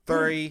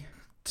3,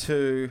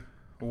 2,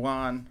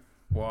 1.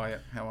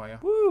 Wyatt, how are you?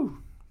 Woo!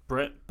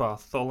 Brett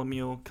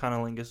Bartholomew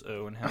Cunnilingus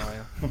Irwin, how are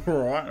you?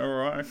 all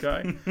right,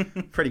 okay.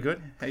 Pretty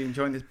good. Are you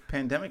enjoying this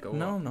pandemic or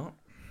No, what? I'm not.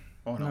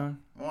 Why not? No.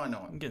 Why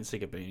not? I'm getting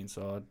sick of being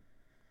inside.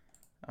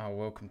 Oh,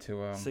 welcome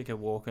to Sick of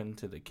walking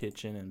to the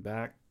kitchen and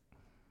back.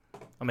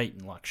 I'm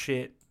eating like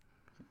shit.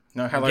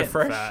 No I'm Hello getting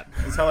Fresh. fat.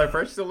 Is Hello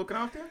Fresh still looking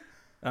after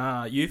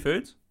you? You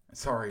Foods?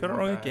 Sorry, Got it my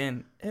wrong bad.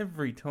 again.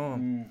 Every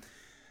time.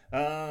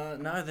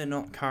 No, they're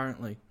not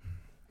currently.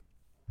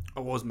 I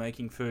was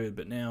making food,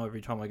 but now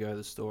every time I go to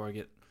the store, I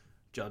get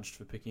judged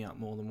for picking up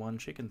more than one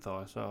chicken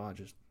thigh. So I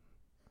just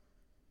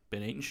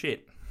been eating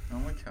shit. Oh,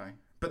 okay.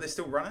 But they're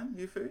still running,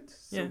 You Foods?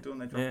 Still doing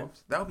their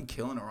drop-offs? They'll be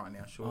killing it right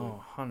now, surely.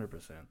 Oh,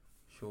 100%.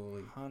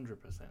 Surely. 100%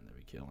 they'll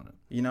be killing it.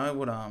 You know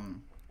what,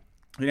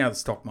 you know how the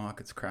stock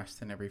market's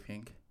crashed and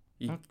everything?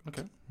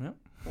 Okay, yeah.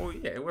 Well,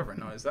 yeah, whoever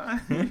knows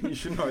that. You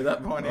should know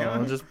that by now.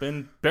 I've just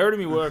been buried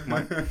in my work,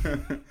 mate.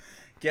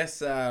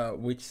 Guess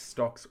which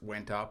stocks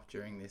went up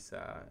during this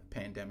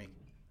pandemic?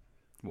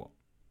 What?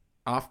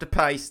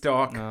 Afterpay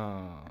stock.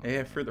 Oh.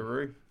 Yeah, through the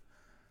roof.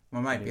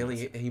 My mate Yeah,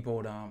 Billy, he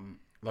bought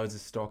loads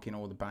of stock in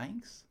all the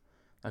banks,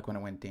 like when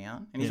it went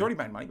down. And he's Yeah. already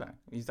made money back.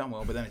 He's done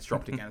well, but then it's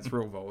dropped again. It's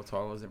real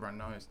volatile, as everyone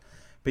knows.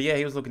 But yeah,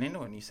 he was looking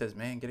into it, and he says,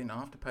 man, get into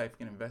Afterpay if you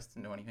can invest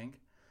into anything.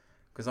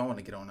 Because I want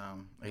to get on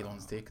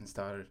Elon's dick and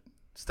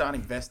start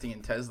investing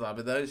in Tesla,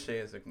 but those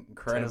shares are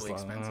incredibly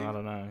Tesla, expensive. I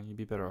don't know. You'd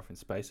be better off in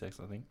SpaceX,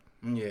 I think.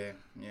 Yeah,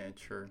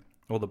 true.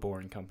 Or the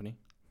Boring Company.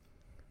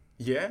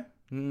 Yeah?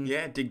 Mm.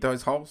 Yeah, dig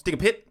those holes. Dig a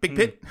pit. Big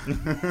pit.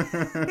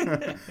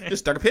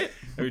 Just dug a pit.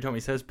 Every time he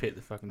says pit,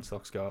 the fucking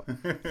stocks go up.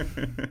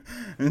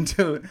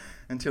 until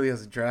he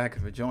has a drag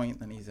of a joint,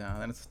 then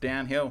then it's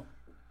downhill.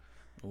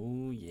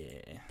 Oh,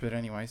 yeah. But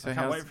anyway, so I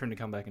can't how's wait for him to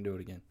come back and do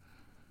it again.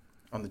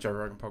 on the Joe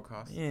Rogan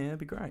podcast? Yeah, that'd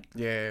be great.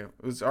 Yeah,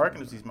 I reckon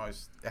it was his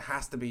most. It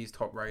has to be his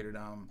top rated.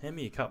 Hand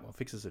me a cup. I'll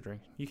fix us a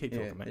drink. You keep Yeah,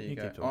 talking, mate. there You you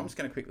keep go. talking. I'm just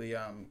going to quickly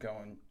go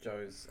on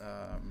Joe's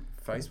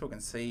Facebook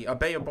and see. I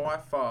bet you by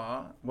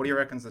far. What do you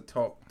reckon's the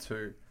top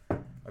 2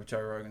 of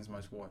Joe Rogan's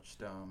most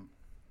watched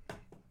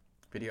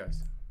videos?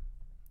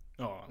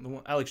 Oh, the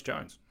one, Alex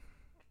Jones.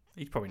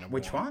 He's probably number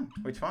Which one?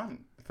 Which one?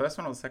 The first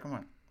one or the second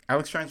one?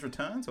 Alex Jones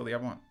Returns or the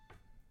other one?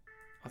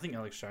 I think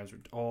Alex Jones.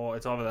 Oh,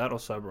 it's either that or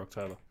Sober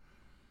October.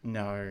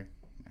 No.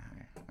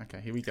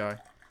 Okay, here we go.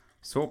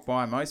 Sort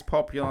by most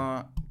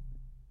popular,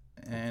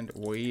 and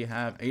we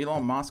have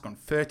Elon Musk on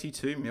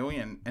 32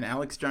 million, and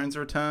Alex Jones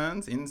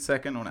Returns in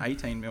second on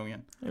 18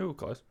 million. Yeah, we were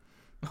close.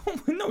 Oh,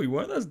 no, we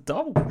weren't. That's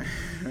double.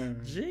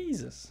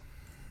 Jesus.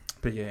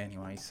 But yeah,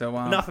 anyway, so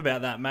Enough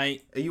about that,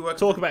 mate. Are you working?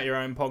 Talk about your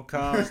own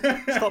podcast.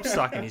 Stop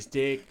sucking his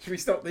dick. Should we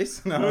stop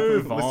this? No,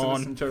 Move listen to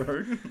on. some Joe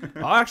Rogan.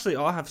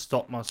 I have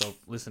stopped myself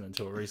listening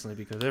to it recently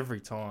because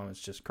every time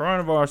it's just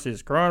coronavirus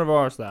this,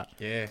 coronavirus that.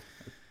 Yeah,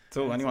 it's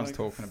all anyone's like,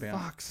 talking about.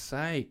 Fuck's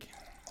sake.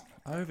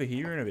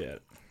 Overhearing about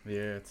it.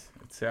 Yeah,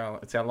 it's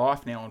our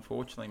life now,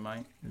 unfortunately,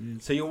 mate.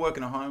 So you're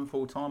working at home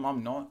full time.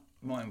 I'm not.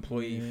 My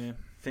employee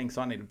thinks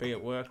I need to be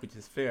at work, which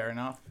is fair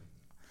enough.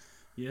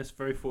 Yes,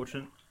 very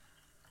fortunate.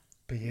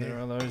 But yeah, There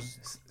are those.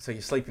 so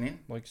you're sleeping in?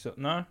 Like, so,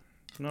 no,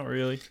 not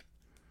really.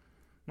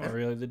 Not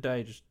really. The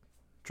day just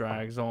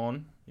drags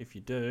on if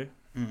you do.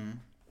 Mm-hmm.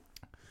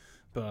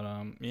 But,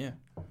 yeah.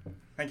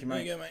 Thank you, There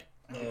mate. you go, mate.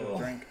 Have a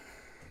drink.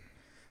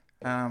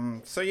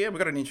 So yeah, we've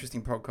got an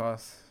interesting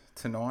podcast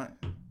tonight.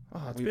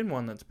 Oh, it's been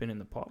one that's been in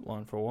the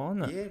pipeline for a while,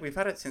 hasn't it? Yeah, we've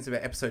had it since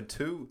about episode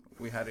 2.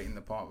 We had it in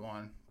the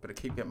pipeline, but it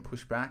keep getting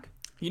pushed back.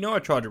 You know, I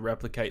tried to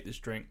replicate this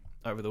drink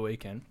over the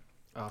weekend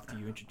after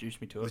you introduced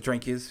me to The it.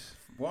 drink is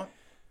what?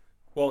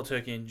 Wild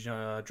turkey and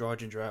dry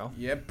ginger ale.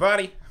 Yeah,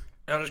 buddy.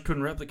 I just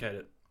couldn't replicate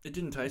it. It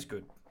didn't taste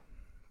good.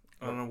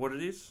 I don't know what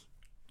it is.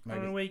 I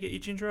don't know where you get your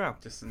ginger ale.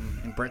 Just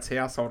in Brett's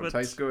household, it But-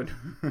 tastes good.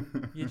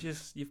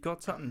 You've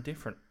got something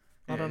different.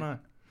 I Yeah. don't know.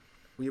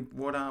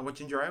 What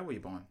ginger ale were you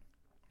buying?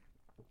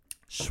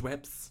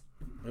 Schweppes.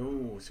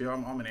 Oh, see,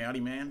 I'm an Audi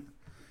man.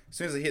 As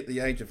soon as I hit the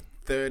age of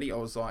 30, I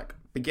was like,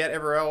 forget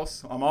ever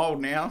else. I'm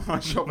old now. I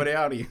shop at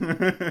Audi.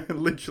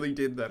 Literally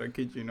did that. I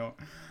kid you not.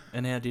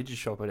 And how did you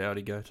shop at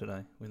Audi Go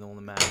today with all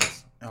the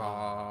madness?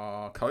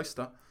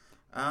 Coaster.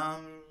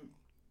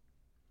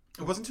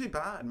 It wasn't too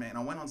bad, man.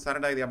 I went on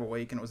Saturday the other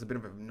week and it was a bit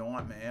of a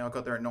nightmare. I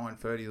got there at 9:30.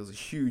 There was a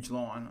huge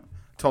line.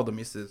 Told the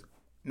missus,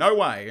 no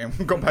way. And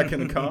we got back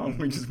in the car and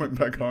we just went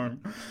back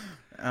home.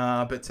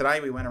 But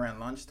today we went around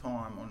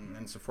lunchtime and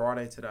it's a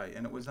Friday today.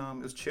 And it was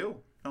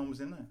chill. No one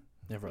was in there.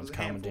 Everyone's There was a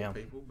calming handful of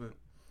down. people, but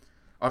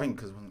I think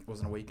because it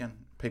wasn't a weekend.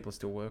 People are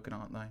still working,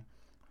 aren't they?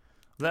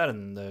 That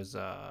and those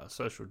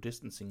social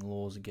distancing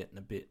laws are getting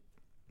a bit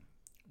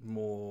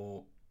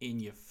more in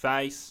your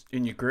face.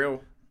 In your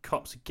grill.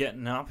 Cops are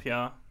getting up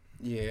here.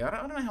 Yeah, I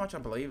don't know how much I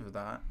believe of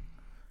that.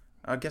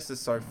 I guess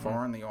it's so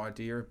foreign, the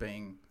idea of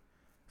being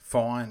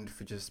fined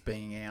for just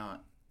being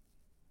out.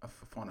 I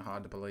find it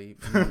hard to believe.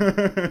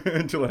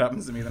 Until it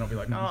happens to me, then I'll be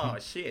like, oh,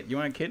 shit, you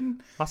weren't kidding?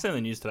 I saw in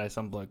the news today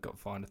some bloke got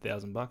fined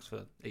 $1,000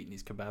 for eating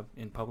his kebab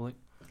in public.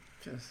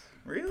 Just,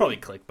 really? Probably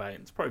clickbait.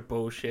 It's probably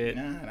bullshit.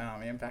 No,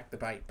 man, back the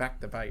bait.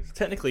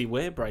 Technically,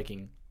 we're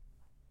breaking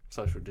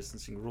social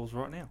distancing rules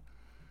right now.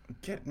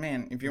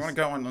 Man, if you want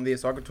to go on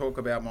this, I could talk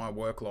about my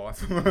work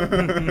life.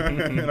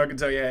 And I can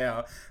tell you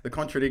how the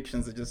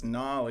contradictions are just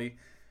gnarly.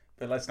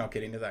 But let's not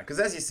get into that. Because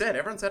as you said,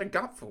 everyone's had a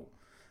gutful.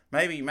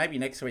 Maybe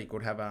next week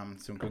we'll have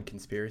some good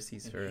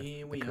conspiracies for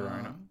here we the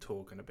corona. are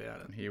talking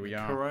about it. And here we the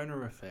are. Corona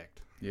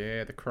effect.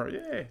 Yeah,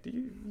 yeah. Did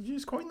you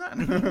just coin that?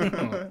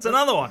 It's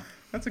another one.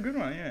 That's a good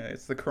one, yeah.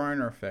 It's the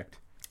corona effect.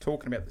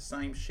 Talking about the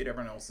same shit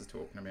everyone else is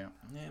talking about.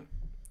 Yeah,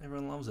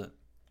 everyone loves it.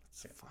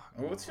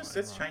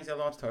 It's changed our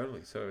lives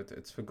totally, so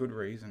it's for good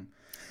reason.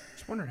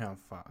 Just wondering how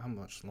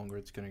much longer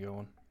it's going to go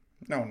on.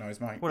 No one knows,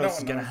 mate. What else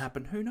is going to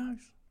happen? Who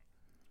knows?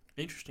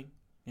 Interesting.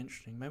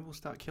 Maybe we'll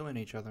start killing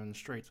each other in the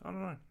streets. I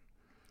don't know.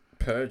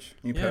 Purge.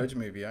 Purge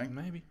movie, eh?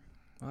 Maybe.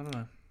 I don't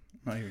know.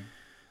 Maybe.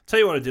 Tell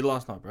you what I did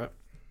last night, bro.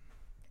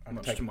 I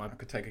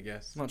could take a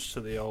guess. Much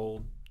to the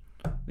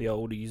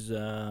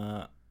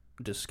oldies'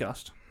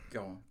 disgust.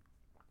 Go on.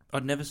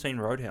 I'd never seen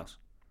Roadhouse.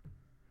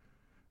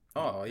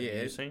 Oh, yeah.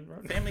 Have you seen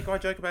Roadhouse? Family Guy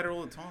joke about it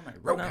all the time, mate.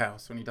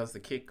 Roadhouse, when he does the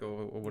kick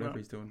or whatever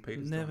he's doing.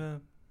 Peter's never.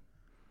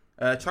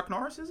 Chuck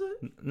Norris, is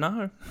it?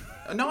 No.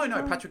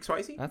 No, Patrick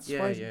Swayze? That's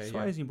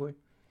Swayze boy.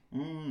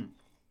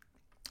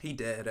 He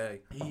dead, eh?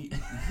 He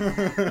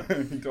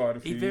died a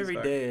few years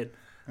back. dead.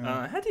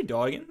 How did he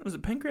die again? Was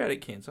it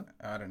pancreatic cancer?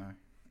 I don't know.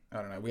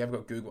 We have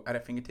got Google at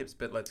our fingertips,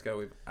 but let's go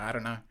with, I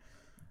don't know.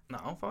 No,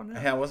 I'll find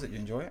out. How was it? You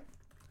enjoy it?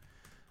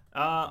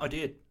 I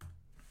did.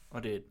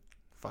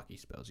 Fuck, he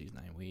spells his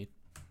name weird.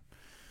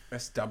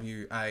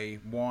 Swayze, I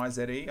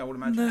would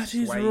imagine. That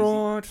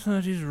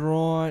is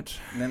right.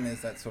 And then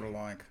there's that sort of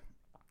like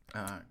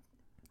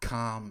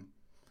calm.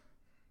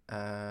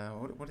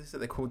 What is it?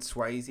 They're called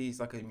Swayze. He's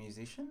like a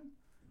musician.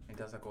 He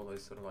does like all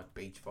those sort of like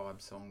beach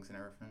vibe songs and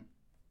everything.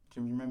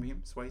 Do you remember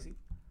him, Swayze?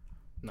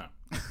 No.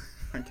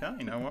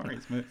 Okay, no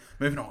worries.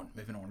 Moving on.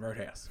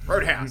 Roadhouse.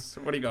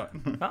 What do you got?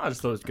 No, I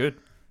just thought it was good.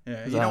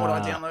 Yeah, you know what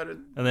I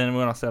downloaded? And then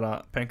when I said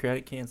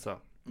pancreatic cancer.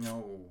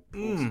 No,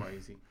 poor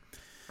Swayze.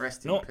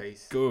 Rest in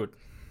peace. Good.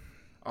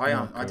 I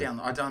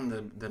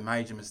done the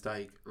major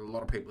mistake a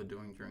lot of people are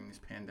doing during this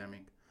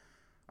pandemic.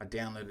 I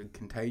downloaded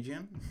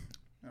Contagion.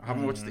 I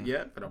haven't watched it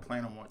yet, but I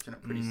plan on watching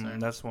it pretty soon.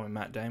 That's one with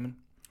Matt Damon.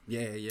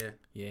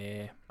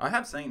 Yeah. I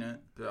have seen it,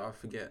 but I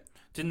forget.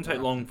 Didn't take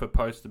long for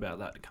posts about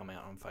that to come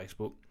out on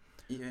Facebook.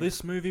 Yeah.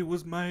 This movie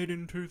was made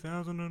in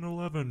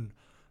 2011.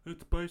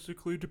 It's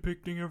basically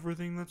depicting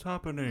everything that's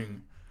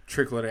happening.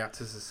 Trickle it out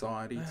to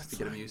society to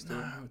get them used to it.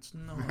 No, it's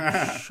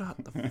not. Shut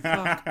the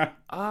fuck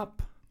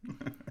up.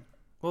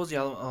 What was the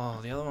other one? Oh,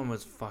 the other one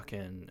was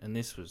fucking... And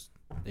this was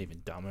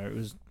even dumber. It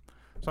was...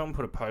 Someone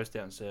put a post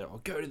out and said,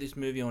 go to this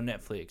movie on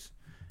Netflix.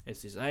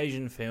 It's this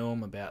Asian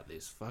film about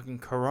this fucking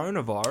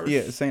coronavirus. Yeah,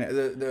 I've seen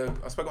it.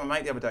 I spoke to my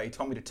mate the other day. He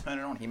told me to turn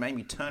it on. He made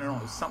me turn it on.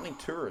 It was something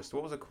tourist.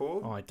 What was it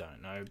called? I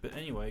don't know. But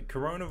anyway,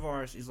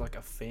 coronavirus is like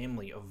a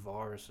family of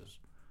viruses.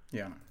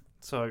 Yeah.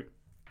 So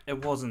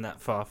it wasn't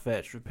that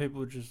far-fetched. But people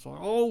were just like,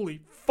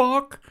 holy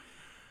fuck.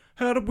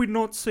 How did we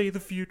not see the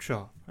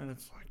future? And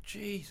it's like,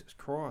 Jesus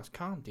Christ,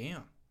 calm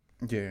down.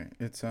 Yeah,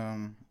 it's...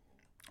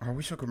 I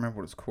wish I could remember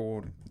what it's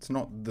called. It's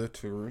not The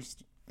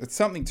Tourist. It's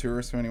something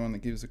tourist for anyone that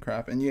gives a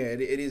crap. And yeah,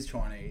 it is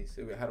Chinese.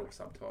 It had all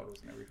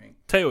subtitles and everything.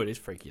 Tell you what is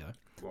freaky though.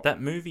 What? That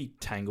movie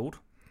Tangled.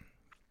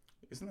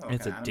 Isn't that like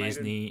it's a animated?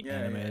 Disney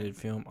animated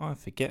film. I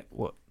forget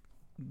what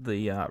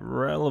the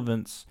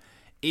relevance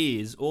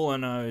is. All I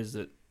know is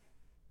that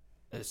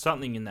there's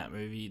something in that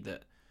movie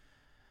that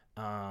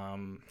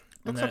and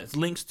that it's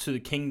links to the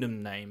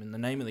kingdom name, and the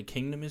name of the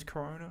kingdom is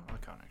Corona. I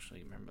can't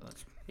actually remember that.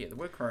 Yeah, the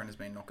word Corona's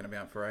been knocking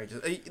about for ages.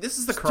 This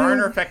is the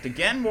Corona effect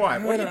again. Why?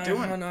 What are you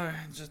doing? I know.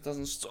 It just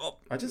doesn't stop.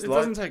 It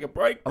doesn't take a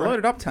break. I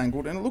loaded up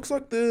Tangled, and it looks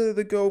like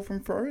the girl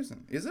from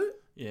Frozen. Is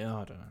it? Yeah,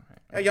 I don't know.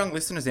 Our young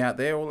listeners out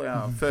there, all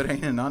our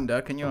 13 and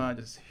under, can you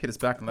just hit us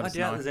back and let us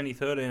know? I doubt there's any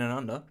 13 and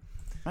under.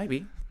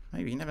 Maybe.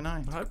 You never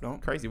know. I hope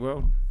not. Crazy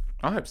world.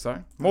 I hope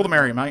so. More the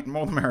merrier, mate.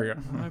 More the merrier.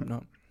 I hope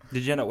not.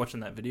 Did you end up watching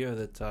that video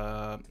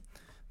that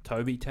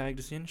Toby tagged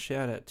us in?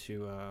 Shout out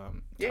to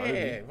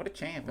Toby. What a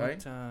champ,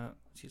 eh?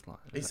 She's like,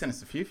 he sent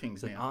us a few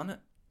things now.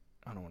 Arnott?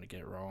 I don't want to get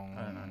it wrong.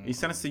 I don't know. He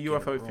sent us the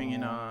UFO thing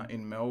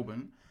in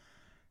Melbourne.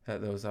 There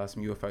was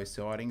some UFO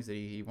sightings that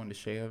he wanted to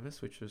share with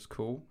us, which was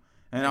cool.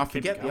 And I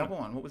forget the other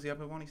one. What was the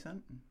other one he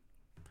sent?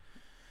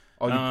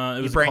 Oh,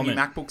 your brand new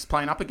MacBook's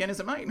playing up again,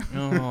 is it, mate?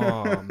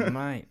 Oh,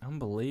 mate.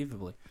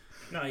 Unbelievably.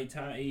 No,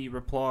 he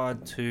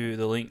replied to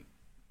the link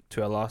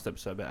to our last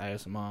episode about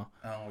ASMR.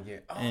 Oh, yeah.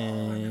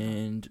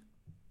 And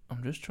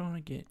I'm just trying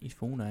to get his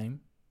full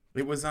name.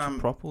 It was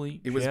properly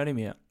shout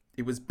him out.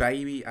 It was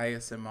baby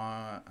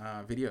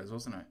ASMR videos,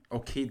 wasn't it?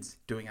 Or kids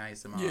doing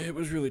ASMR. Yeah, it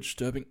was really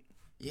disturbing.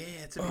 Yeah,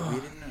 it's a bit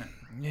weird, isn't it?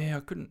 Yeah, I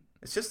couldn't.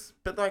 It's just,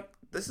 but like,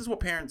 this is what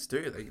parents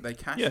do. They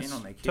cash in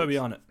on their kids. Toby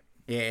on it.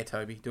 Yeah,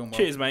 Toby, doing well.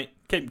 Cheers, mate.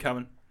 Keep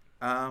them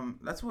coming.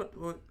 That's what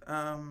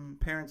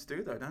parents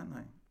do, though, don't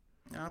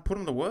they? Put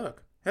them to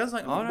work. How's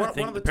like? I don't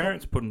think the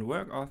parents put them to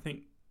work. I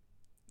think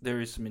there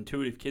is some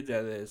intuitive kids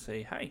out there that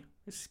say, "Hey,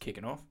 this is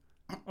kicking off.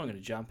 I'm going to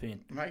jump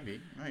in." Maybe.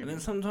 And then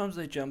sometimes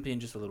they jump in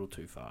just a little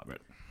too far,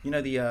 but You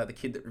know the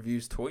kid that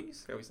reviews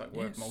toys? How he's like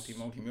worth Yes.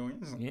 multi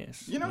millions?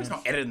 Yes. You know he's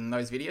not editing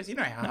those videos. You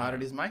know how hard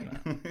it is, mate.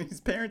 No.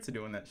 His parents are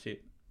doing that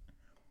shit.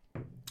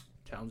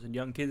 Talented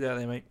young kids out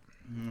there, mate.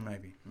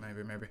 Maybe.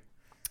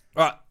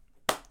 All right,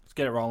 let's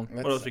get it rolling.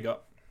 Let's- What else we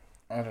got?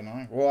 I don't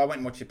know. Well, I went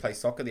and watched you play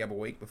soccer the other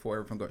week before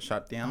everyone got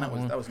shut down. That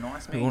was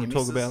nice. We want to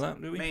talk about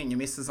that, do we? Me and your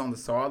missus on the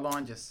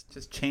sideline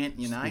just chanting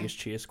your name. Biggest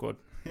cheer squad.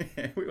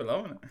 Yeah, we were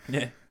loving it.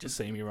 Yeah, just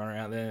seeing me run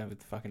around there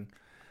with fucking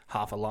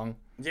half a lung.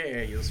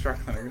 Yeah, you were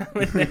struggling.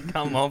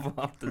 Come off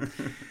after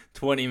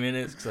 20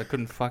 minutes because I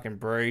couldn't fucking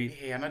breathe.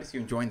 Yeah, I noticed you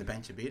enjoying the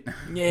bench a bit.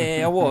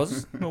 Yeah, I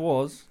was.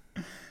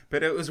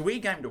 But it was a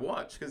weird game to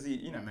watch because,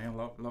 you know me, I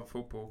love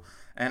football.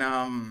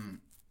 And,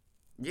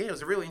 yeah, it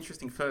was a really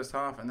interesting first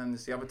half. And then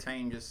the other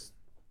team just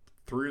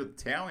threw the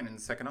towel in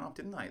the second half,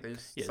 didn't they?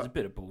 It's a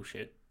bit of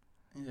bullshit.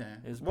 Yeah.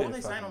 It was a What bit were they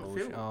of saying on fucking the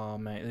bullshit. field? Oh,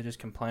 mate, they're just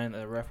complaining that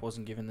the ref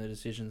wasn't giving the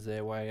decisions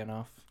their way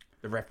enough.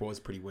 The ref was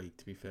pretty weak,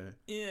 to be fair.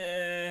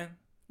 Yeah,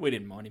 we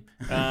didn't mind him.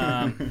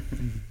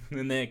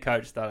 Then their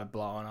coach started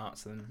blowing up,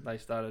 so then they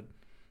started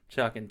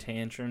chucking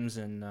tantrums.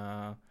 And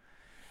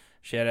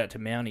shout out to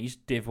Mounties,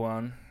 Div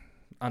 1,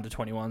 under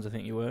 21s, I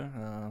think you were.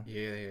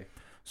 Yeah.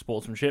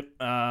 Sportsmanship.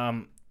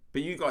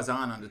 But you guys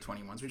aren't under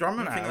 21s, which I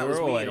remember thinking that we're was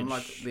all weird. age, I'm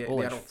like, the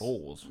all age adults.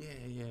 fours.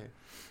 Yeah.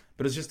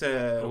 But it's just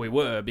a... Well, we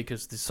were,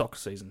 because the soccer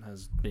season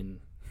has been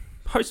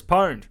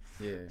postponed.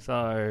 Yeah.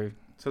 So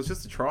it's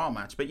just a trial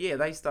match. But yeah,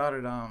 they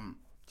started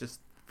just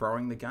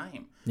throwing the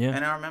game. yeah,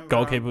 And I remember...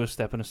 goalkeeper was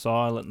stepping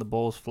aside, letting the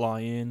balls fly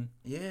in.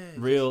 Yeah.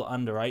 Real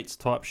under 8s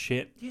type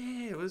shit.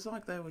 Yeah, it was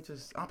like they were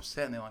just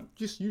upset and they're like,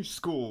 just you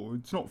score.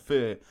 It's not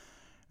fair.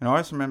 And I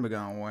just remember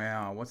going,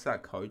 wow, what's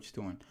that coach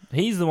doing?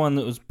 He's the one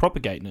that was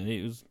propagating it.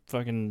 He was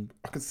fucking...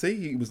 I could see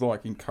he was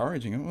like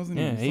encouraging it, wasn't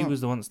he? Yeah, he was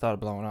the one that started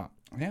blowing up.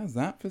 How's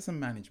that for some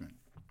management?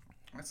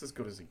 That's as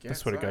good as it gets.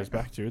 That's what it goes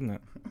back to, isn't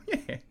it?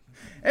 Yeah.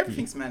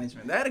 Everything's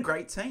management. They had a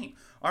great team.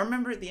 I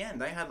remember at the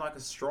end, they had like a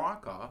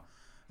striker,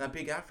 that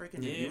big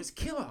African dude. Yeah. He was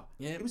killer.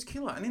 Yeah. He was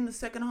killer. And in the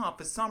second half,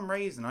 for some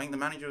reason, I think the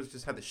manager was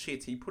just had the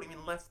shits. He put him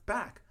in left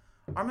back.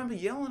 I remember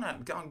yelling at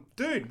him, going,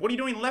 dude, what are you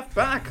doing left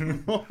back?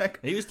 Like,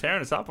 He was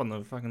tearing us up on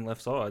the fucking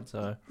left side,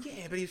 so...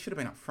 yeah, but he should have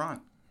been up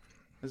front.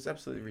 It was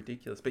absolutely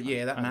ridiculous. But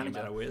yeah, that Doesn't manager.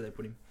 matter where they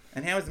put him.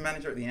 And how was the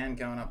manager at the end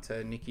going up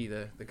to Nicky,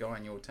 the guy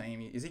in your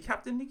team? Is he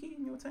captain Nicky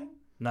in your team?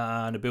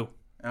 Nah, Nabil.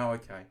 Oh,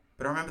 okay.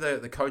 But I remember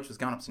the coach was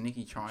going up to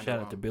Nicky trying Shout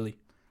out to Billy.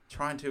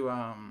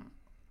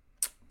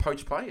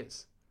 poach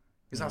players.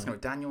 He was asking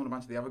about Daniel and a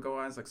bunch of the other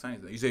guys, like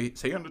saying, is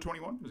he under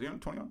 21? Is he under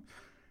 21?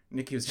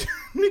 Nicky's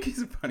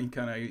a funny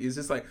cunt. He's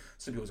just like,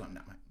 some people's like,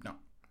 no, mate,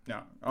 no.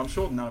 I'm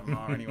sure none of them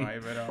are anyway.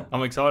 But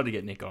I'm excited to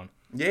get Nick on.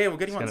 yeah, we'll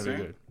get him on It's soon. going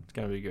to be good. It's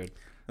going to be good.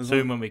 As Soon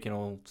long- when we can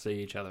all see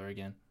each other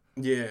again.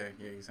 Yeah,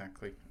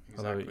 exactly.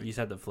 Although he's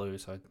had the flu,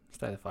 so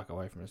stay the fuck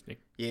away from us, Nick.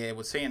 Yeah,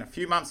 we'll see you in a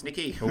few months,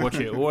 Nicky. We'll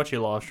watch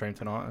your live stream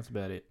tonight. That's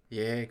about it.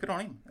 Yeah, good on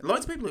him.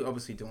 Loads of people are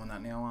obviously doing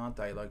that now, aren't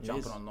they? Like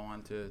jumping Yes.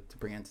 online to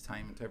bring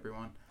entertainment to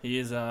everyone. He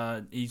is.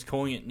 He's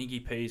calling it Nicky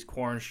P's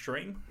Quarren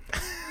Stream.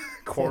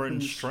 Quarren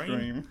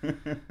Stream.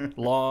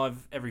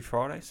 Live every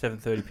Friday,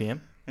 7:30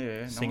 p.m.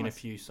 Yeah, Singing nice. a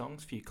few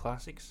songs, a few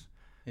classics,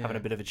 Yeah. having a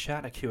bit of a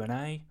chat, a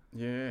Q&A.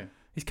 Yeah.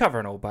 He's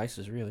covering all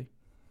bases, really.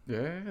 Yeah,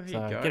 there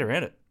So you go. get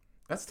around it.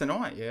 That's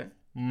tonight, yeah?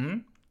 Mm-hmm.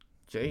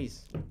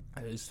 Jeez.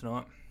 It is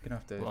tonight. Gonna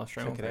have to Live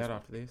stream check on it out Facebook.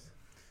 after this.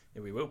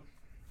 Yeah, we will.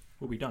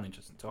 We'll be done in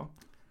just in time.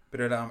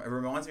 But it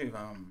reminds me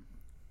of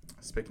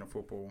speaking of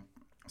football,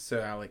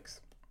 Sir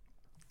Alex.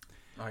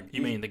 Like,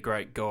 You mean the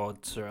great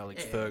god, Sir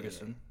Alex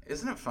Ferguson?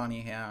 Isn't it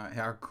funny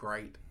how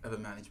great of a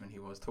management he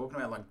was? Talking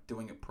about like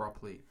doing it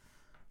properly,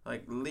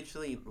 like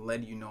literally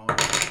led you know,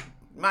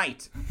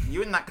 mate.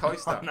 You in that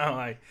coaster? Oh, no,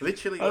 I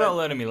Literally. I'm not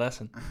learning me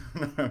lesson.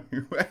 No,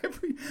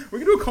 we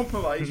can do a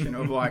compilation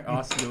of like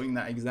us doing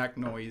that exact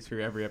noise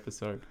through every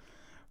episode.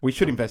 We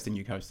should invest in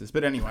new coasters,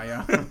 but anyway,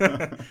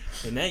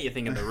 And now you're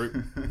thinking the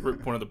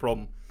root point of the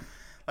problem.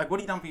 like what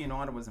he done for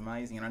United was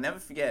amazing, and I never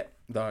forget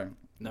though.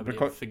 Nobody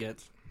Because- ever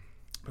forgets.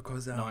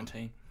 Because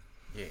 19.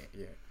 Yeah.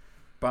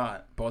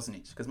 But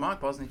Bosnich, because Mark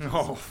Bosnich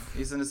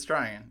is an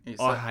Australian. He's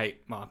I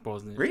hate Mark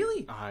Bosnich.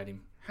 Really? I hate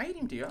him. Hate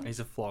him, do you? He's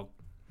a flog.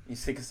 You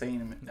sick of seeing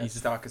him at He's a-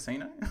 Star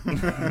Casino?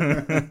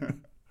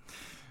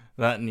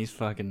 That and his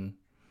fucking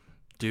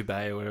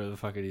Dubé or whatever the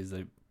fuck it is.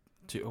 What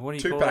do you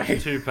call Toupee.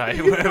 it?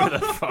 Toupee. Whatever the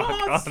fuck. I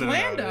don't know.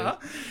 Slander?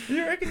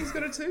 You reckon he's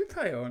got a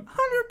toupee on?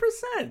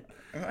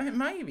 100%.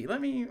 Maybe.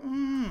 Let me...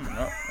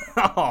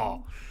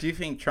 Oh. Do you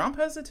think Trump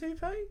has a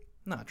toupee?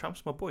 No,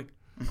 Trump's my boy.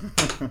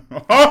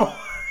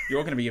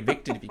 You're going to be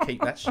evicted if you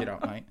keep that shit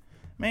up, mate.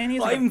 Man,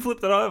 he's I even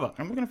flipped it over.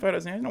 I'm looking at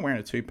photos now. He's not wearing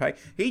a toupee.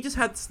 He just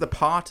had the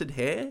parted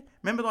hair.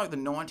 Remember, like the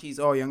 90s?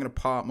 Oh, yeah, I'm going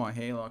to part my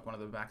hair like one of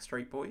the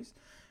Backstreet Boys.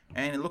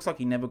 And it looks like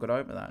he never got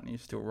over that, and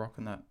he's still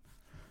rocking that.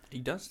 He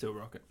does still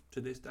rock it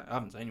to this day. I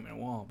haven't seen him in a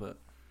while, but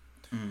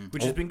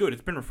which has been good.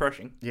 It's been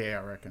refreshing. Yeah,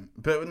 I reckon.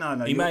 But no.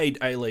 He made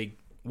A-League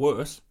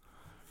worse.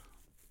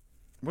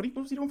 What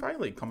was he doing for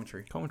A-League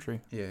commentary?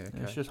 Commentary. Yeah, okay.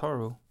 It's just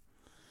horrible.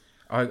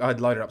 I'd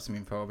loaded up some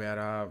info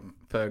about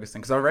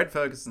Ferguson because I read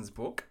Ferguson's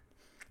book,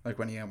 like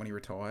when he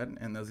retired,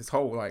 and there's this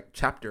whole like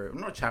chapter,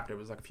 not a chapter, it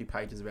was like a few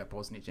pages about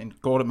Bosnich, and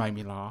God, it made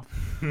me laugh.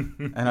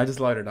 And I just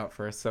loaded it up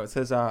for us. So it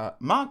says,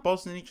 Mark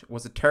Bosnich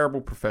was a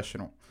terrible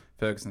professional,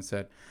 Ferguson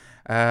said.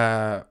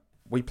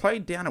 We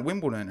played down at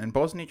Wimbledon, and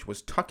Bosnich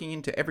was tucking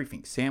into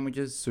everything: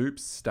 sandwiches,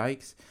 soups,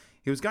 steaks.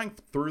 He was going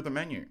through the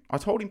menu. I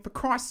told him, for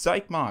Christ's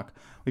sake, Mark,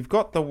 we've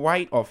got the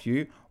weight off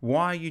you.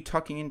 Why are you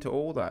tucking into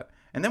all that?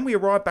 And then we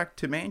arrived back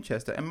to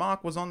Manchester, and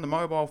Mark was on the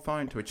mobile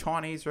phone to a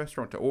Chinese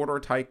restaurant to order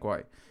a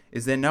takeaway.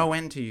 Is there no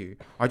end to you?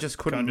 I just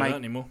couldn't make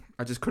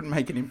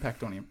an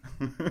impact on him.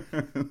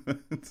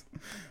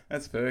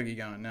 That's Fergie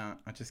going, no,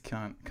 I just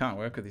can't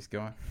work with this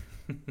guy.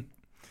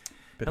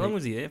 How long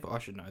was he there for? I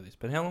should know this,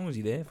 but how long was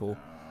he there for?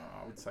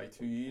 I would say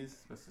 2 years.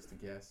 That's just a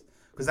guess.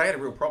 Because they had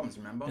real problems,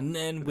 remember? And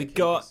then we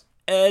got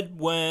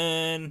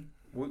Edwin.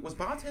 Was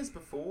Barthez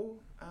before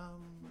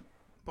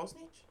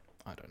Bosnich?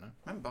 I don't know.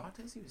 Remember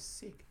Barthez? He was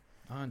sick.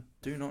 I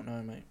do not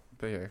know, mate.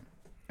 But yeah.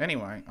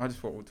 Anyway, I just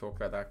thought we'd talk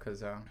about that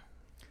because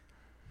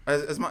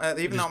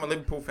even though I'm a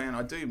Liverpool fan,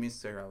 I do miss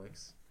Sir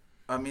Alex.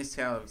 I miss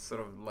how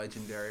sort of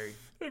legendary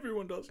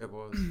everyone does it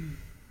was.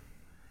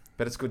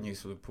 But it's good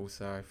news for Liverpool,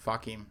 so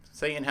fuck him.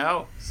 See you in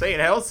hell. See you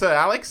in hell, Sir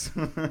Alex.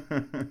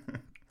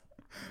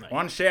 Mate,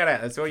 one shout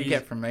out. That's all you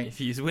get from me.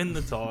 If you win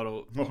the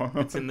title,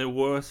 it's in the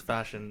worst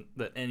fashion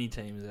that any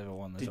team has ever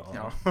won the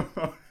title.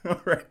 I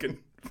reckon.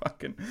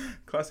 Fucking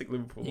classic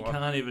Liverpool. You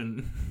can't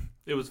even.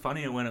 It was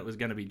funnier when it was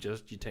going to be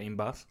just your team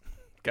bus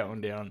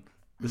going down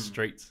the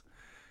streets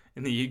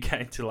in the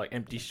UK to like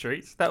empty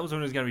streets. That was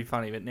when it was going to be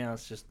funny, but now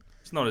it's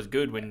not as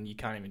good when you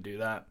can't even do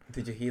that.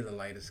 Did you hear the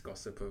latest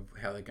gossip of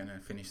how they're going to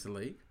finish the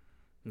league?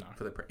 No.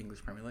 For the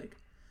English Premier League?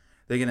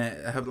 They're going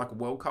to have like a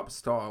World Cup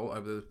style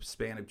over the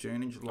span of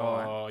June and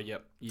July. Oh,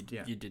 yep. You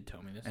did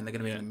tell me this. And they're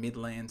going to be in the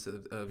Midlands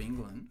of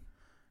England.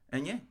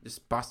 And yeah,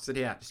 just bust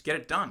it out. Just get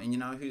it done. And you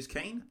know who's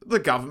keen? The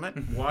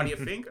government. Why do you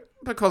think?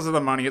 Because of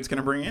the money it's going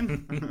to bring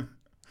in.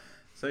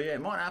 So yeah,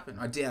 it might happen.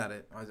 I doubt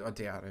it. I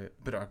doubt it.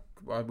 But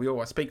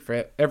I speak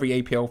for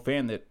every EPL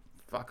fan that,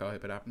 fuck, I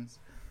hope it happens.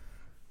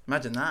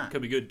 Imagine that.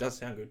 Could be good. Does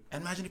sound good.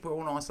 And imagine if we're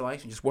all in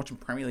isolation, just watching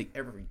Premier League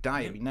every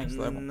day. It'd be next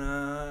level.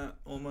 And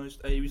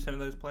almost 80% of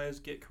those players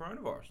get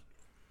coronavirus.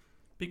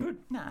 Be good.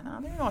 No,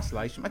 they're in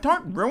isolation. But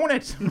don't ruin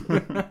it.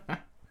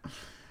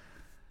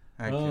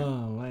 Okay.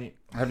 Oh, wait.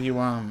 Have you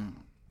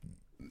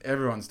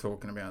everyone's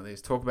talking about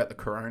this. Talk about the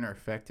corona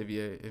effect. Have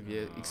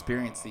you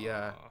experienced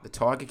the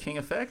Tiger King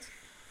effect?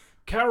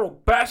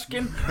 Carol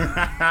Baskin.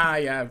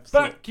 Yeah.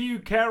 Fuck you,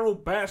 Carol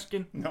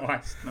Baskin.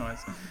 Nice.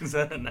 Is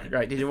that a name?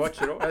 Great. Did you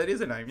watch it all? It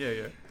is a name.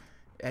 Yeah.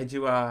 Had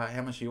you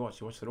how much did you watch?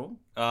 You watched it all?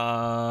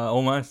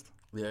 Almost.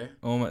 Yeah.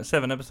 Almost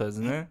 7 episodes,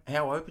 isn't there?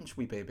 How open should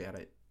we be about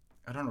it?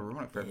 I don't want to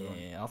ruin it for everyone.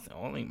 Yeah, I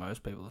think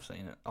most people have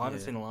seen it. I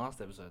haven't seen the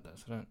last episode though,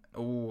 so I don't.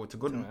 Oh, it's a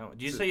good one.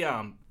 Do you see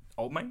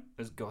Old Mate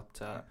has got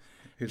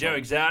Joe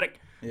Exotic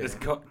has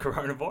got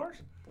coronavirus?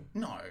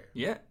 No.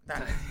 Yeah.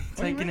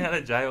 Taken out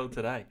of jail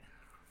today.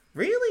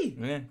 Really?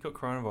 Yeah, got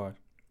coronavirus.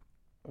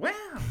 Wow.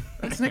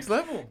 That's next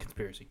level.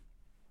 Conspiracy.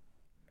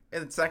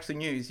 It's actually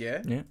news,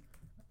 yeah? Yeah.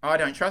 I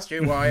don't trust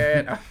you,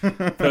 Wyatt.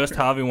 First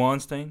Harvey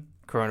Weinstein,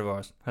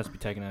 coronavirus, has to be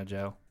taken out of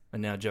jail.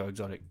 And now Joe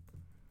Exotic.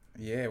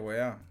 Yeah,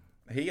 wow.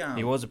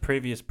 He was a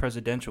previous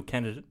presidential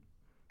candidate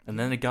and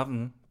then a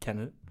government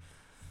candidate.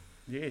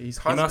 Yeah, his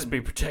husband... He must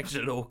be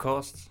protected at all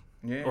costs.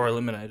 Yeah. Or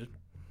eliminated.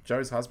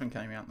 Joe's husband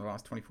came out in the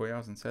last 24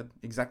 hours and said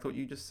exactly what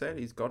you just said.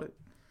 He's got it.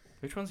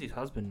 Which one's his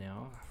husband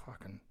now? Oh,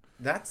 fucking...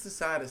 That's the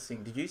saddest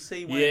thing. Did you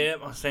see when... Yeah,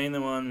 I've seen the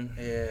one.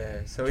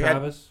 Yeah. So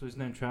Travis. Was his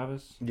name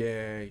Travis?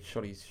 Yeah, he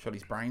shot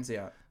his brains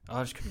out.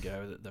 I just couldn't get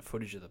over the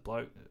footage of the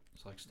bloke.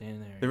 It's like standing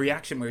there. The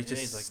reaction where he's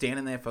just like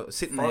standing there,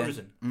 sitting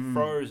frozen. there.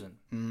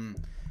 Frozen.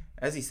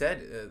 As he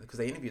said, because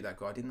they interviewed that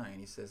guy, didn't they? And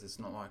he says it's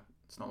not like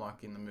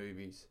in the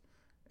movies.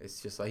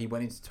 It's just like he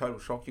went into total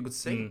shock. You could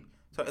see.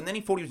 So, and then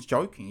he thought he was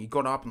joking. He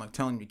got up and like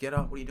telling him, "Get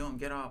up! What are you doing?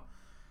 Get up!"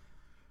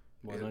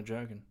 Wasn't I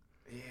joking?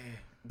 Yeah.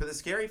 But the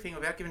scary thing,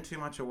 without giving too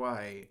much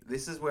away,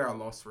 this is where I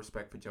lost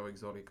respect for Joe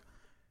Exotic.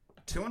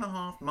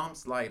 2.5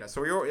 months later,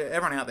 so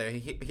everyone out there,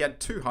 he had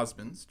 2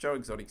 husbands. Joe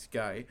Exotic's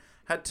gay.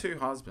 Had 2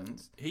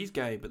 husbands. He's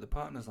gay, but the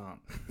partners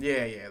aren't.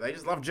 Yeah, they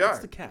just love Joe. That's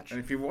the catch. And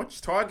if you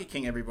watch Tiger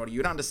King, everybody,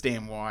 you'd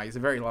understand why. He's a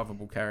very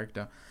lovable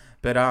character.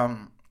 But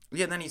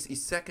then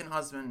his second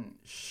husband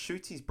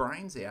shoots his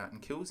brains out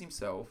and kills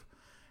himself.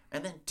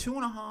 And then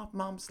 2.5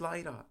 months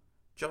later,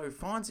 Joe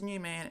finds a new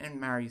man and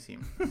marries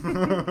him.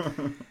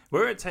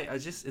 Where it's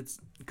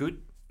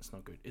good. It's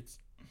not good. It's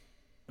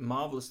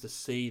marvelous to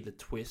see the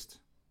twist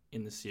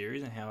in the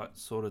series and how it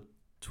sort of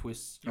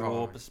twists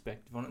your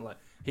perspective on it. Like,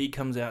 he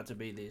comes out to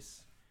be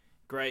this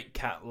great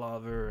cat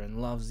lover and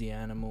loves the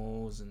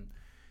animals, and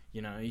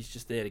you know, he's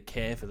just there to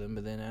care for them.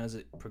 But then as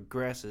it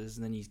progresses,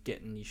 and then he's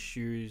getting his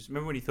shoes.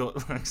 Remember when he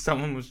thought like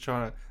someone was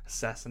trying to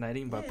assassinate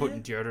him by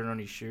putting deodorant on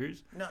his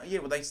shoes? No, yeah,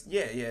 well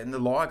and the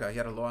liger, he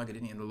had a liger,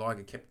 didn't he? And the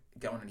liger kept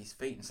going at his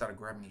feet and started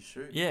grabbing his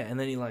shoes. Yeah, and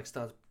then he like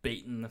starts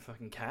beating the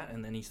fucking cat,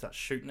 and then he starts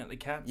shooting at the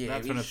cat. Yeah,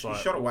 that's when it's like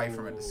he shot away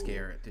from it to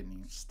scare it,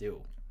 didn't he?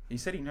 Still. He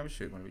said he'd never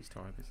shoot one of his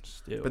tigers.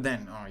 Still. But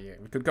then,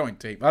 we could go in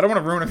deep. I don't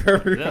want to ruin it for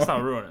everyone. That's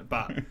not ruin it,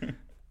 but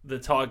the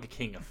Tiger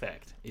King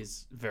effect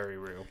is very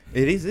real.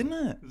 It is, isn't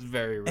it? It's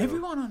very real.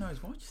 Everyone I know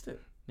has watched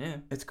it. Yeah.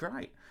 It's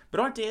great.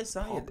 But I dare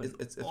say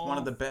it's one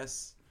of the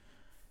best.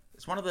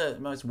 It's one of the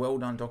most well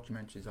done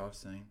documentaries I've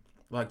seen.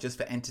 Like, just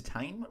for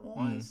entertainment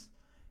wise,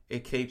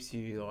 it keeps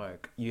you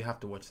like, you have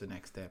to watch the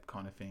next step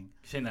kind of thing.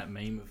 You seen that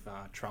meme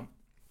of Trump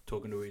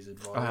talking to his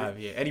advisor? I have,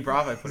 yeah. Eddie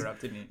Bravo put it up,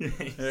 didn't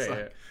he?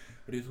 Yeah.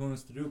 What do you want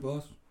us to do,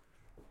 boss?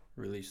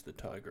 Release the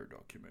Tiger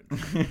documentary.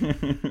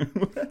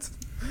 That's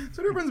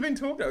what everyone's been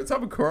talking about. It's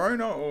either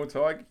Corona or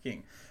Tiger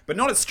King. But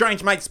not at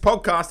Strange Mates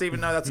podcast,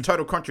 even though that's a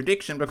total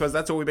contradiction because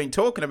that's all we've been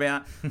talking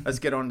about. Let's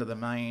get on to the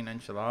main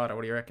enchilada.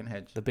 What do you reckon,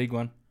 Hedge? The big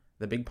one.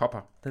 The big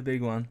popper. The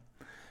big one.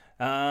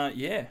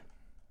 Yeah.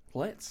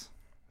 Let's.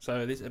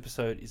 So this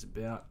episode is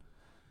about...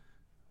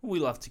 We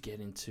love to get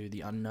into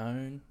the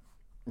unknown.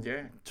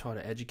 Yeah. Try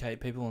to educate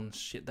people on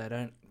shit they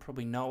don't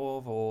probably know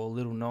of or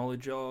little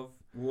knowledge of.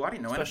 Well, I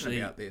didn't know anything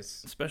about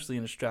this. Especially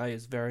in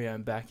Australia's very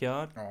own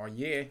backyard. Oh,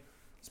 yeah.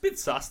 It's a bit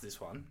sus, this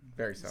one.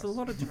 Very sus. There's a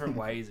lot of different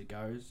ways it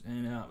goes.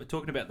 And we're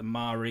talking about the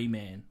Marree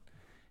Man,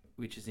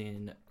 which is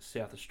in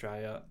South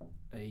Australia,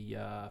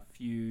 a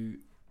few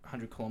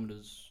 100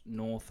 kilometres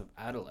north of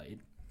Adelaide.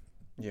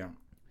 Yeah.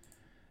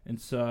 And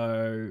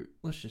so,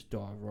 let's just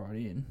dive right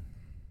in.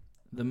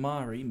 The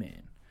Marree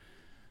Man.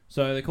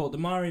 So they call it the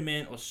Marree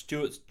Man or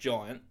Stuart's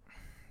Giant.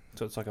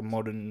 So it's like a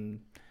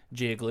modern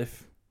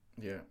geoglyph.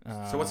 Yeah.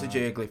 So what's a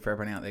geoglyph for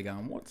everyone out there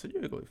going, what's a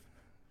geoglyph?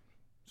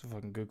 It's a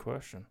fucking good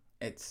question.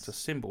 It's a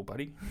symbol,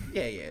 buddy.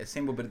 Yeah, a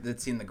symbol, but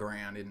it's in the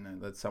ground, isn't it?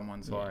 That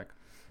someone's like...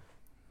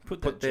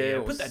 Put that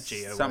geo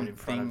right in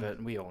front of it,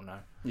 and we all know.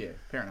 Yeah,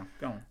 fair enough.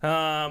 Go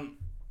on.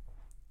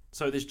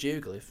 So this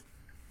geoglyph,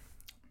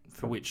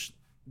 for which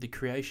the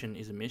creation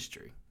is a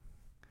mystery,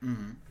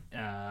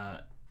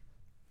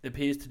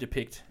 appears to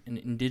depict an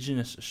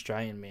Indigenous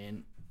Australian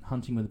man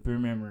hunting with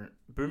a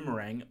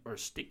boomerang or a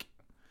stick,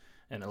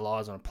 and it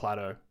lies on a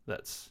plateau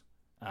that's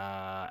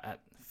at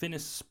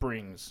Finnis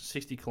Springs,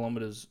 60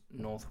 kilometres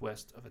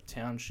northwest of a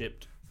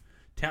township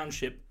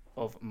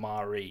of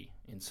Marree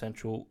in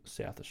central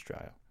South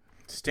Australia.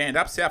 Stand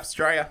up, South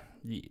Australia.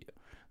 Yeah.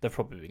 They've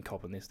probably been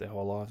copping this their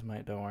whole lives,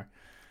 mate. Don't worry.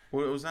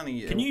 Well, it was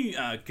only... Can you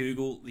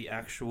Google the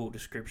actual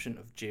description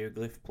of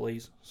geoglyph,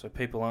 please? So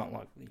people aren't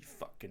like the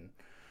fucking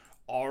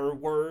R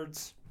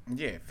words.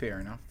 Yeah, fair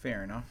enough.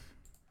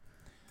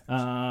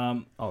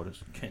 I'll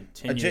just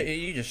continue.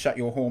 You just shut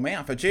your whole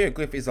mouth. A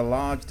geoglyph is a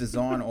large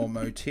design or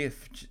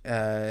motif,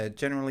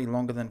 generally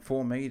longer than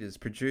 4 meters,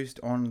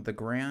 produced on the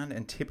ground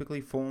and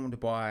typically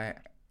formed by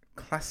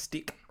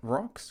clastic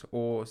rocks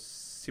or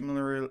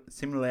similarly.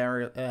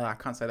 I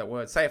can't say that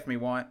word. Say it for me,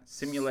 White.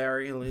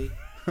 Similarly.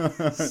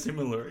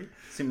 Similarly.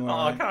 Oh,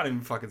 I can't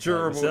even fucking say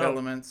durable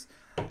elements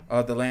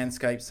of the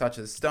landscape, such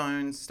as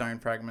stones, stone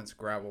fragments,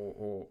 gravel,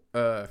 or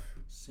earth.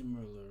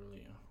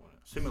 Similarly,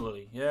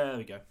 yeah, there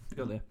we go.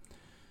 Got there.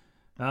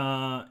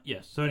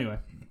 Yes. So anyway,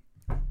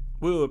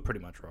 we were pretty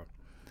much right.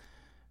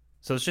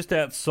 So it's just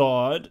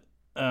outside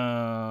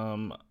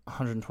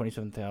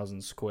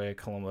 127,000 square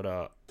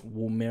kilometre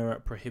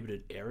Woomera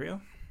prohibited area.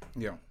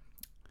 Yeah.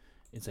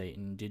 It's a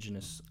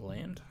indigenous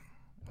land,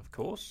 of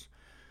course.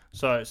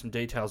 So some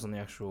details on the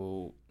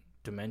actual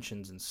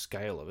dimensions and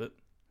scale of it.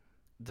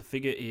 The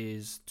figure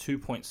is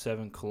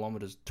 2.7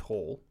 kilometres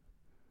tall,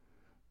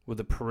 with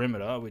a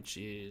perimeter, which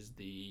is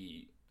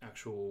the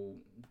actual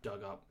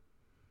dug up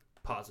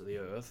parts of the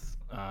earth,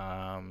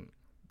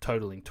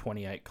 totaling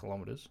 28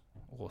 kilometres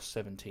or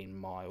 17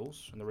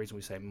 miles. And the reason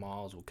we say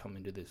miles will come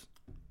into this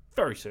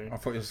very soon. I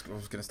thought I was going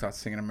to start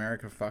singing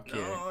America. Fuck yeah.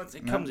 No,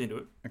 it comes into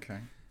it. Okay.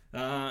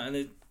 And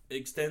it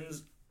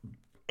extends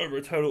over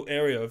a total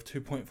area of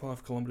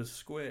 2.5 kilometres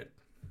squared.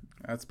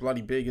 That's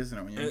bloody big, isn't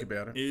it, when you think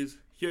about it? It is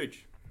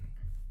huge.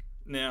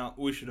 Now,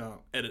 we should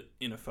edit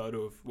in a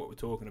photo of what we're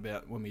talking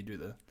about when we do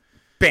the...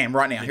 Bam,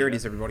 right now. Here it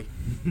is, everybody.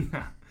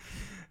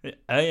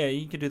 Yeah,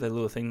 you can do that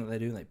little thing that they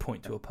do, and they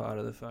point to a part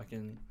of the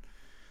fucking...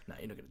 No,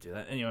 you're not going to do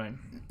that. Anyway,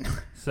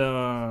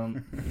 so...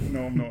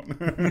 No, I'm not.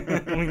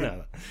 We know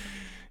that.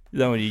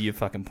 Then you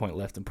fucking point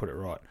left and put it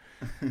right.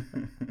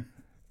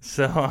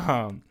 So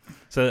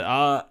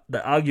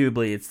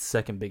arguably it's the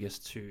second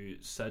biggest to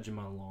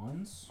Sagama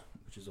Lines,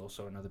 which is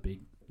also another big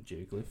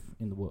geoglyph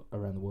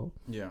around the world.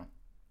 Yeah.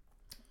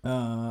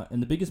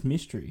 And the biggest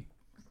mystery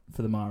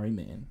for the Marree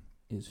Man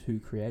is who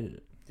created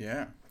it.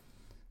 Yeah.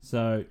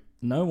 So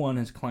no one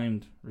has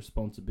claimed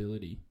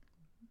responsibility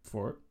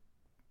for it,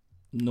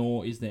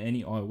 nor is there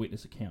any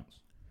eyewitness accounts.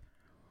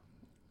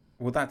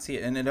 Well, that's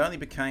it. And it only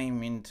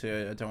became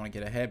into, I don't want to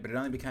get ahead, but it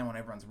only became on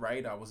everyone's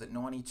radar. Was it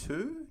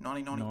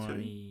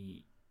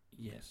 1992?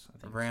 Yes, I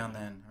think around so.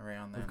 then.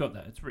 We've got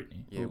that. It's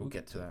written here. Yeah, we'll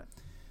get to that.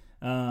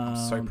 I'm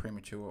so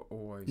premature,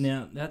 always.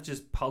 Now, that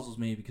just puzzles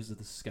me because of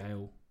the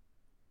scale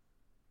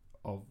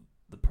of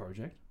the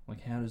project.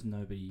 Like, how does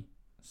nobody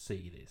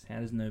see this? How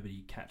does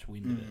nobody catch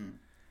wind of it?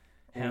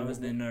 How is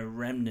there no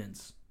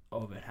remnants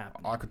of it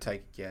happening? I could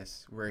take a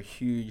guess. We're a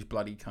huge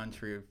bloody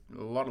country of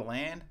a lot of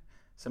land.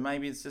 So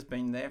maybe it's just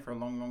been there for a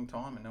long, long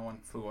time and no one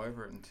flew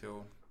over it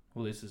until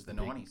this is the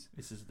 90s.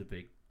 This is the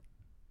big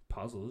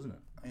puzzle, isn't it?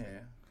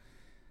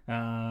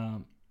 Yeah.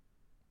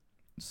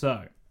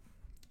 So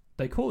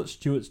they call it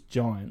Stuart's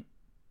Giant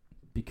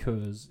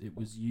because it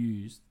was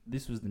used.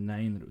 This was the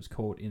name that it was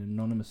called in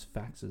anonymous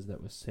faxes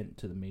that were sent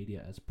to the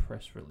media as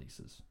press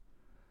releases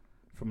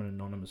from an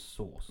anonymous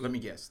source. Let me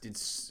guess. Did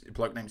a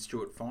bloke named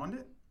Stuart find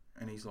it?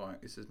 And he's like,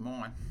 this is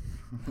mine.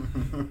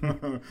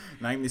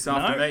 Name this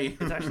after me.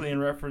 It's actually in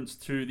reference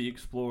to the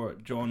explorer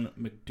John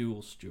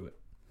McDouall Stuart.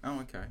 Oh,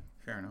 okay.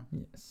 Fair enough.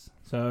 Yes.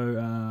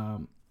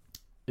 So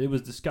it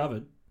was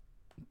discovered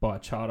by a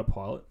charter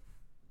pilot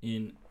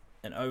in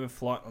an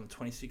overflight on the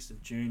 26th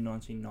of June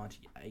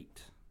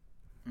 1998.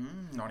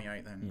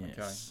 98 then. Yes.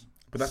 Okay.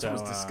 But that's what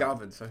was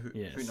discovered, so who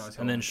knows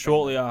how And then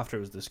shortly after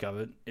it was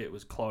discovered, it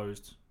was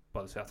closed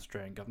by the South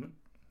Australian government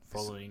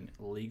following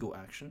legal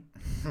action.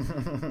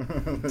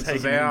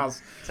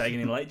 Taken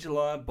in late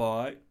July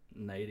by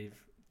native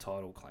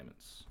title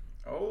claimants.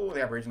 Oh,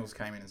 the Aboriginals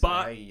came in and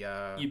But said,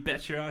 hey... you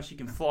bet your ass you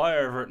can fly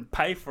over it and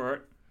pay for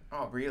it.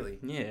 Oh, really?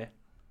 Yeah.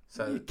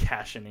 So you're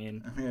cashing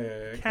in. Yeah,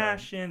 okay.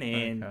 Cashing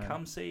in. Okay.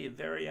 Come see your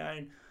very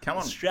own Come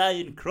on.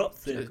 Australian crop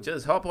circle.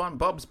 Just hop on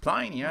Bob's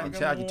plane. You only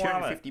charge you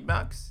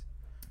 $250.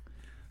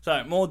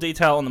 So, more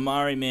detail on the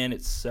Marree man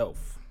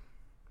itself.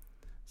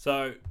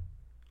 So,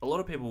 a lot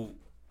of people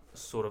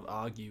sort of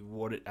argue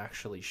what it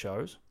actually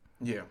shows.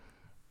 Yeah.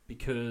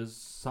 Because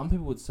some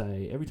people would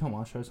say, every time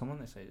I show someone,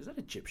 they say, is that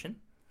Egyptian?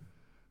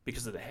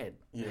 Because of the head.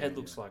 The head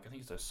looks like, I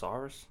think it's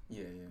Osiris.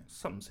 Yeah, yeah.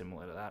 Something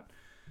similar to that.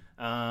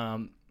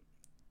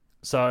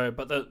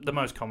 But the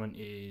most common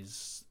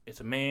is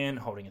it's a man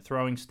holding a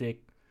throwing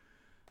stick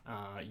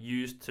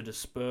used to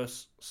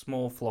disperse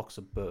small flocks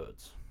of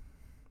birds.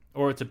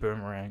 Or it's a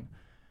boomerang.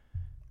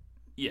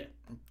 Yeah.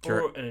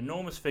 Sure. Or an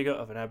enormous figure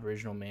of an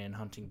Aboriginal man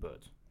hunting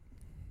birds.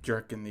 Do you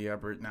reckon the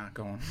Nah,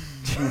 go on.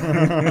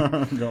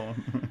 Go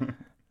on.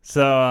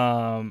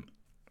 So,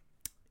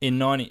 in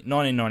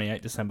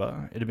 1998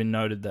 December, it had been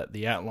noted that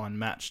the outline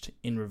matched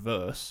in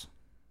reverse.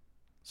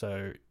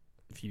 So,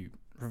 if you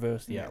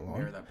reverse the outline,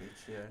 mirror that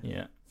bitch,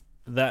 yeah,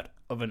 that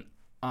of an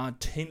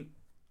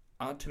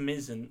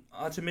Artemision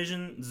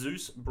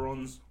Zeus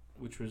bronze,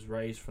 which was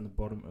raised from the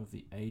bottom of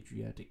the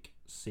Adriatic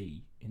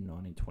Sea in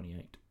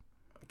 1928.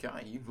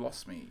 Okay, you've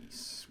lost me.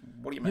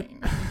 What do you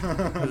mean?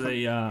 There's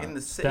a in the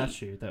sea.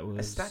 statue that was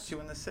A statue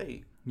in the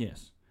sea.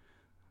 Yes,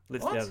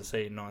 lifted out of the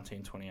sea in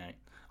 1928.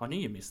 I knew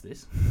you missed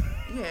this.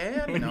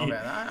 Yeah, I didn't know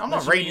about that. I'm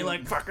That's not reading. You're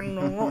like, fucking,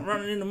 I'm not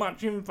running into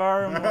much info.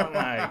 I'm like,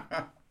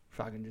 mate,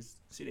 fucking just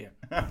sit down.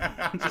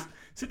 Just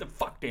sit the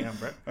fuck down,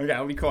 bro. Okay,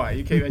 I'll be quiet.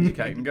 You keep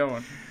educating. Go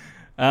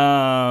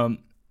on.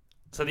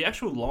 So the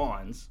actual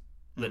lines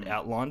that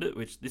outlined it,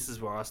 which this is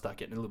where I start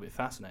getting a little bit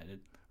fascinated,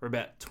 were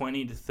about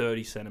 20 to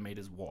 30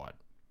 centimeters wide.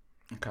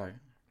 Okay.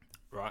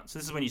 Right. So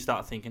this is when you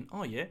start thinking,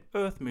 oh yeah,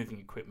 earth moving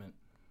equipment.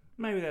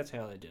 Maybe that's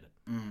how they did it.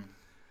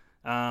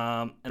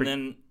 And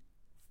then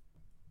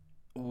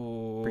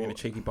bring in a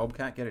cheeky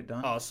bobcat, get it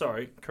done. Oh,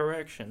 sorry.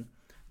 Correction.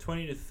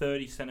 20 to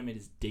 30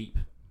 centimeters deep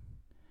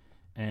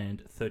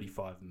and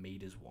 35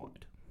 meters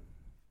wide.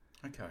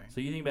 Okay. So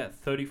you think about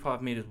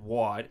 35 meters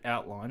wide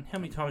outline. How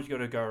many times you got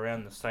to go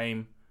around the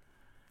same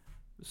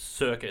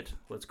circuit,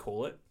 let's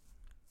call it,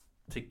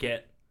 to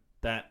get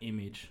that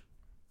image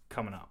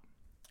coming up?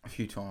 A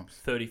few times.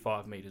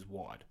 35 meters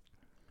wide.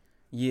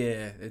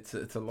 Yeah, it's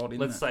a lot.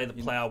 Let's say the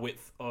plow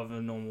width of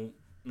a normal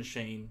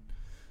machine,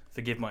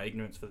 forgive my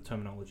ignorance for the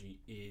terminology,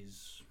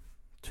 is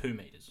 2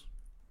 meters.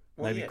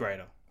 Well, maybe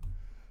greater.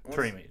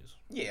 3 meters.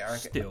 Yeah, I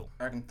reckon, Still.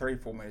 I reckon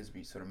 3-4 meters would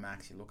be sort of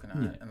max you're looking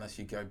at, unless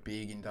you go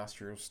big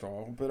industrial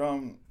style. But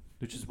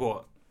which is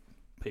what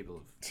people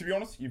have. To be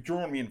honest, you've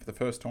drawn me in for the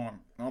first time.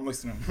 I'm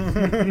listening.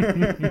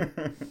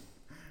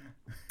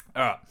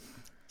 All right.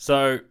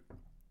 So,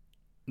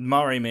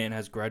 Marree man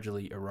has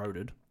gradually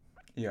eroded.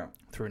 Yeah.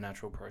 Through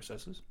natural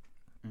processes.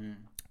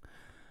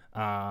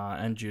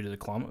 And due to the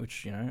climate,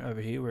 which, over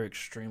here we're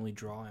extremely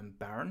dry and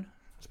barren,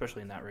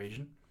 especially in that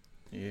region.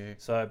 Yeah.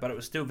 So, but it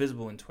was still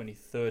visible in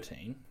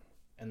 2013,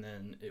 and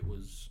then it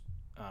was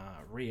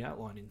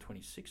re-outlined in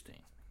 2016.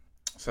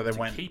 So they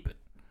to keep it.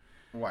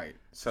 Wait.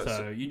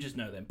 So you just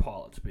know them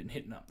pilots have been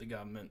hitting up the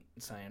government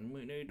saying,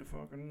 we need to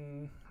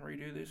fucking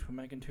redo this. We're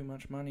making too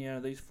much money out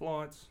of these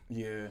flights.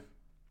 Yeah.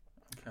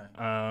 Okay.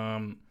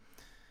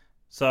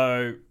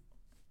 So,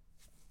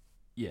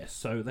 yes.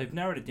 So they've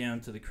narrowed it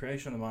down to the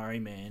creation of the Marree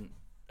man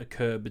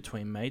occurred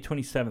between May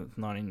 27th,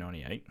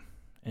 1998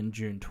 and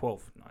June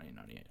 12th,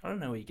 1998. I don't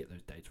know where you get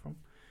those dates from.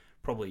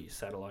 Probably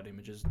satellite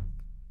images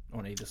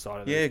on either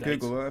side of those dates. Yeah,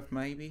 Google Earth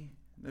maybe.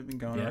 They've been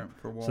going around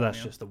for a while. So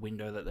that's just the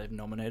window that they've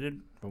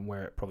nominated from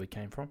where it probably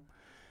came from.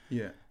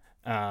 Yeah.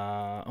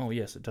 Oh,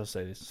 yes, it does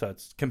say this. So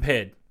it's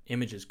compared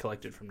images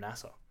collected from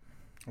NASA.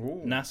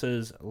 Ooh.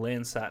 NASA's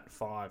Landsat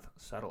 5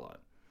 satellite.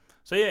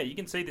 So yeah, you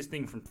can see this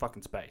thing from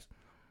fucking space,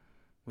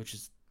 which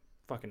is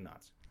fucking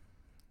nuts.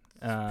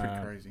 It's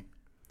pretty crazy.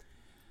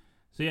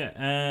 So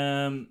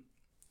yeah,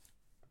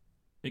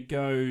 it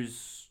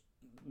goes.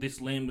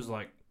 This land was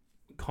like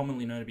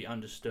commonly known to be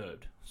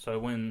undisturbed. So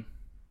when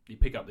you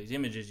pick up these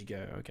images, you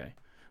go, okay,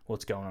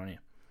 what's going on here?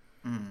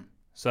 Mm.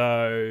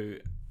 So,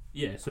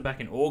 yeah, so back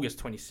in August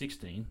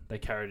 2016, they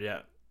carried it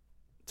out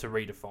to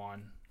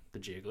redefine the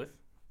geoglyph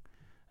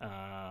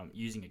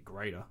using a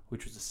grader,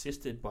 which was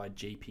assisted by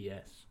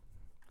GPS.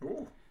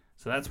 Ooh.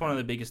 So that's one of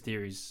the biggest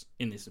theories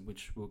in this,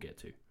 which we'll get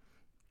to.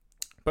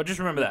 But just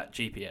remember that,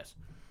 GPS.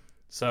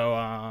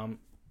 So,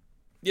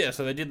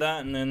 so they did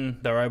that, and then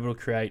they were able to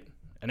create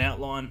an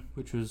outline,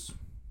 which was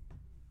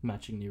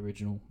matching the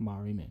original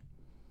Marree Man.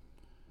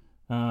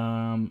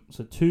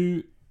 So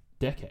 2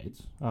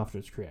 decades after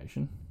its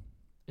creation,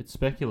 it's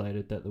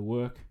speculated that the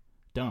work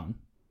done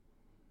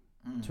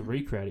to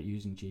recreate it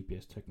using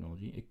GPS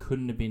technology, it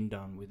couldn't have been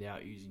done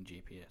without using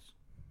GPS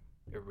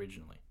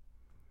originally.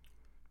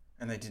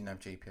 And they didn't have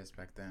GPS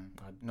back then.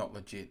 Not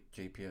legit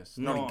GPS.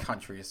 Not in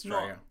country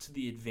Australia. Not to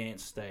the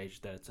advanced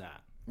stage that it's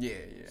at. Yeah.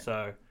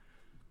 So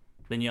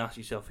then you ask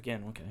yourself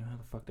again, okay, how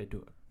the fuck they do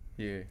it?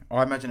 Yeah.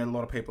 I imagine a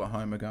lot of people at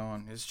home are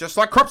going, it's just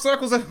like crop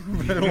circles. All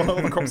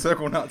the crop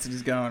circle nuts are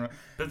just going.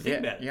 But think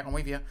about it. Yeah, I'm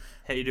with you.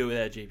 How you do it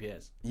without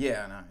GPS?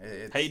 Yeah, I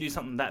know. How you do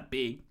something that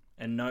big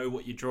and know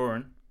what you're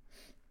drawing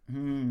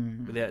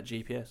without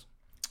GPS?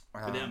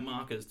 Without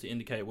markers to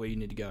indicate where you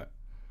need to go?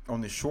 On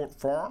this short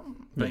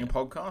form, being a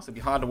podcast, it'd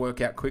be hard to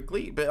work out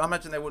quickly, but I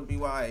imagine there would be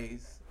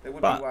ways.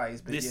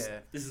 But this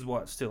is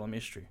why it's still a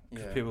mystery.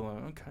 Because people are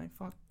like, okay,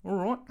 fuck, all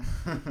right.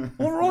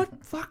 All right,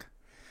 fuck.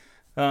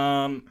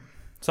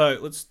 So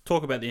let's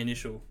talk about the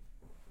initial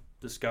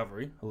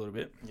discovery a little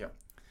bit. Yeah.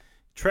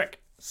 Trek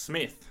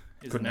Smith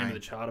is Good the name name.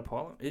 of the charter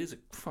pilot. It is a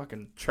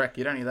fucking... Trek,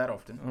 you don't hear that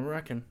often. I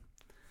reckon.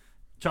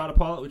 Charter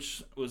pilot,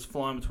 which was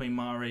flying between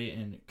Marree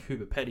and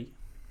Coober Pedy.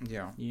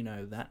 Yeah. You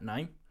know that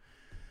name.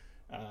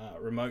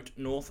 Remote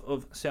north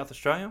of South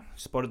Australia.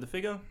 Spotted the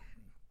figure.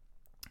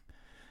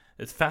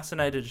 It's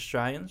fascinated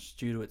Australians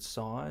due to its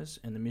size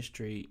and the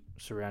mystery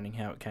surrounding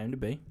how it came to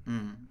be.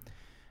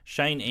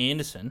 Shane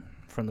Anderson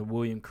from the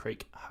William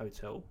Creek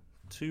Hotel,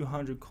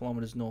 200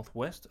 kilometres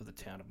northwest of the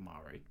town of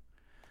Marree,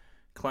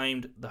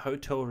 claimed the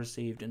hotel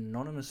received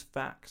anonymous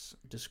fax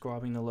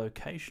describing the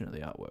location of the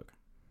artwork.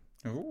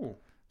 Ooh.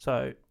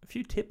 So, a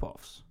few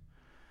tip-offs.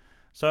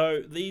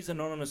 So, these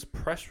anonymous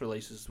press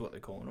releases is what they're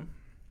calling them.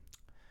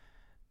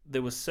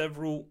 There were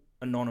several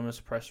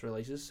anonymous press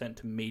releases sent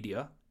to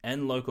media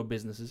and local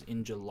businesses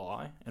in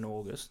July and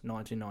August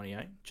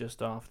 1998,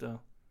 just after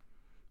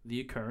the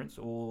occurrence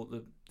or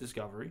the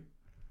discovery.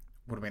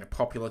 Would have been a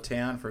popular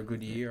town for a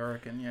good year, I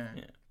reckon, yeah.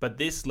 But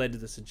this led to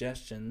the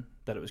suggestion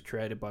that it was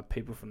created by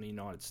people from the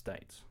United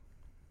States.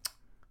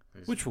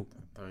 Which will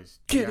those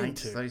get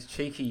Yanks, into. those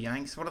cheeky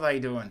Yanks, what are they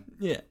doing?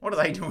 Yeah. What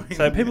are they doing?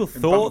 So people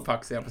thought...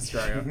 Fuck South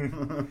Australia.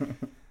 They're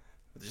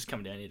just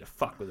coming down here to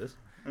fuck with us.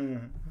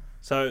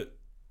 So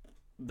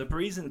the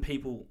reason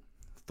people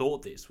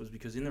thought this was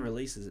because in the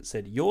releases it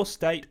said, your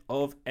state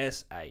of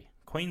SA,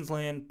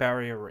 Queensland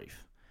Barrier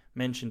Reef,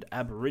 mentioned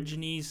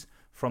Aborigines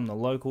from the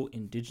local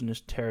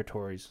Indigenous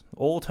territories,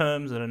 all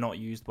terms that are not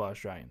used by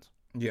Australians.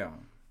 Yeah.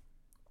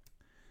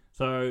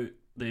 So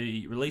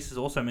the releases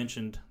also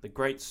mentioned the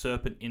Great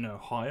Serpent in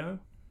Ohio.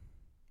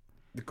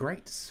 The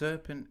Great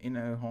Serpent in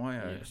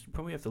Ohio. Yes, you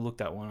probably have to look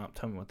that one up.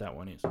 Tell me what that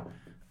one is.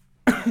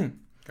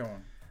 Go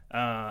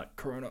on.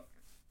 Corona.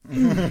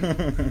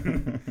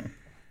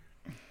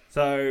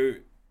 So,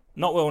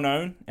 not well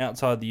known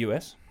outside the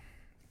US,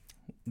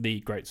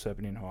 the Great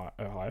Serpent in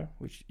Ohio,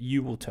 which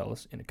you will tell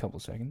us in a couple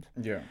of seconds.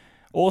 Yeah.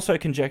 Also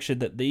conjectured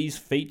that these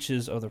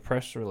features of the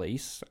press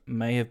release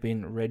may have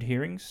been red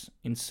herrings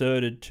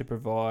inserted to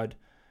provide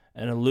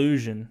an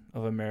illusion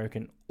of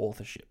American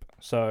authorship.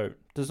 So,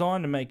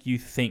 designed to make you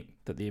think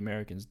that the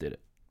Americans did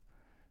it.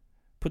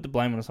 Put the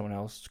blame on someone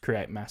else,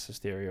 create mass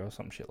hysteria or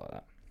some shit like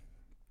that.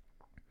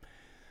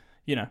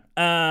 You know.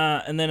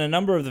 And then a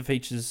number of the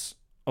features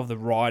of the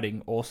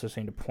writing also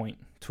seem to point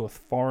to a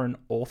foreign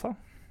author.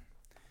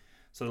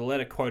 So the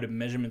letter quoted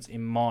measurements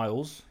in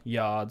miles,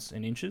 yards,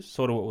 and inches,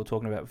 sort of what we were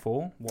talking about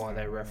before, why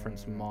they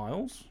reference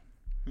miles.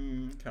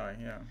 Okay,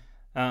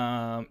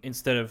 yeah.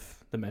 Instead of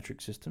the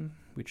metric system,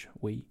 which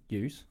we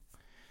use.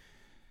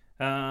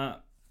 So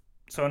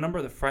a number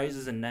of the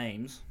phrases and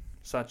names,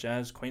 such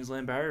as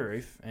Queensland Barrier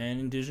Reef and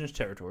Indigenous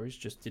territories,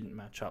 just didn't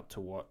match up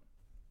to what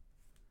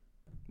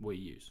we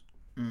use.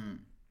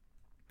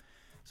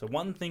 So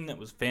one thing that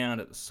was found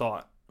at the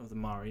site of the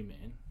Marree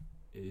Man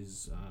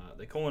is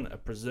they're calling it a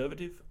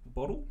preservative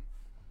bottle.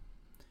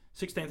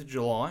 16th of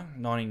July,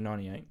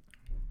 1998.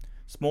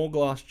 Small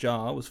glass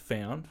jar was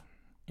found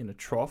in a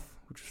trough,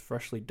 which was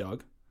freshly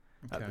dug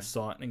at the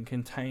site and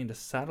contained a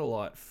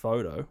satellite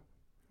photo.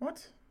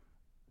 What?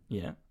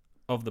 Yeah,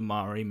 of the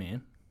Marree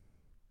Man.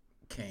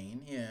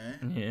 Keen, yeah.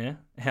 Yeah.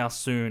 How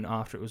soon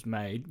after it was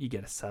made you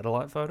get a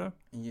satellite photo?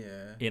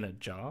 Yeah. In a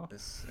jar.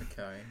 That's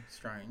okay.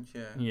 Strange,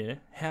 yeah. Yeah.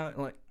 How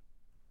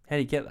do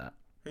you get that?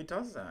 Who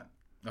does that?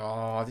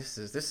 Oh, this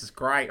is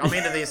great. I'm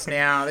into this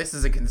now. This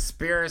is a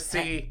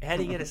conspiracy. How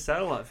do you get a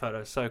satellite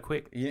photo so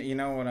quick? You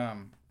know what?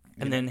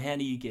 And then how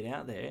do you get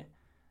out there?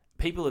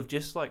 People have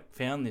just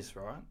found this,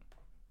 right?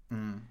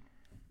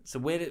 So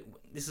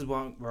this is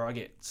where I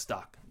get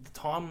stuck. The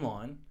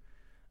timeline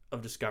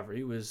of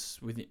discovery was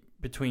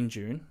between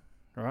June,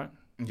 right?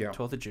 Yeah.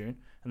 12th of June.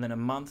 And then a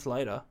month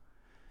later,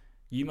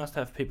 you must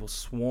have people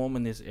swarm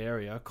in this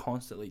area,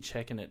 constantly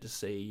checking it to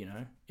see, you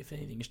know, if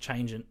anything's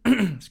changing.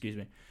 Excuse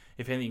me.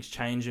 If anything's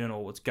changing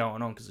or what's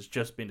going on because it's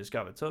just been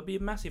discovered. So it'd be a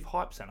massive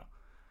hype center.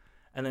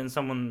 And then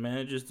someone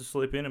manages to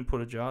slip in and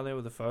put a jar there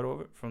with a photo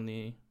of it from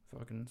the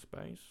fucking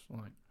space.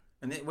 Like,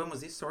 And then, when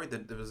was this? Sorry,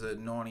 there was a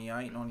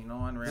 98,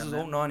 99 around this is that?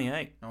 all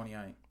 98.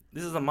 98.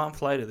 This is a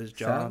month later. This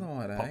jar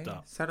Satellite, popped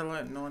up.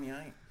 Satellite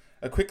 98.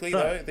 Quickly, So-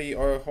 though, the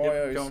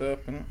Ohio go on.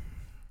 serpent.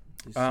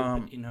 This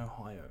serpent in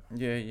Ohio.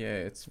 Yeah,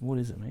 it's What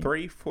is it, mate?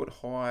 3 foot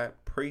high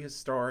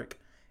prehistoric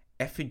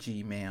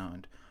effigy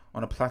mound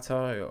on a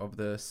plateau of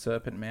the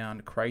Serpent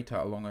Mound crater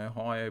along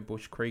Ohio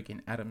Bush Creek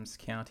in Adams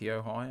County,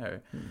 Ohio.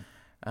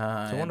 So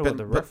I wonder what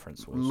the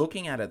reference was.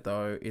 Looking at it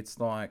though, it's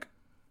like,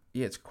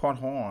 yeah, it's quite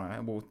high.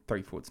 Well,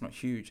 3 foot, it's not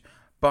huge,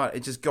 but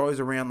it just goes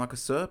around like a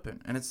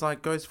serpent, and it's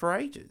like goes for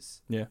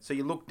ages. Yeah. So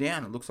you look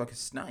down, it looks like a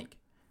snake.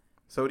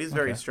 So it is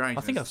very Okay. strange.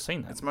 I think I've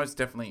seen that. It's most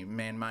definitely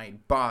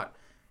man-made, but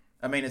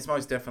I mean, it's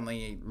most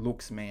definitely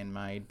looks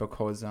man-made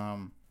because,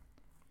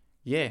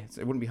 it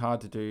wouldn't be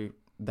hard to do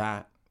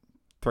that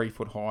 3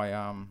 foot high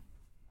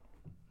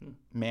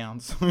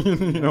mounds. You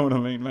know what I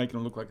mean? Making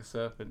it look like a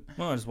serpent.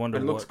 Well, I just wonder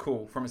But it looks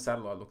cool from a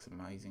satellite. It looks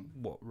amazing.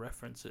 what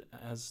reference it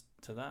has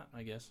to that,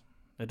 I guess.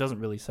 It doesn't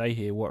really say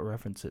here what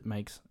reference it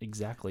makes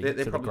exactly They're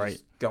to the probably great.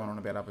 just going on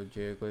about other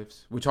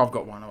geoglyphs, which I've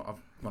got one I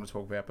want to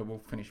talk about, but we'll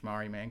finish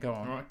Marree, man. Go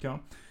on. All right,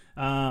 go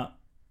on.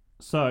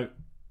 So,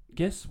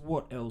 guess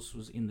what else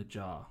was in the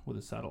jar with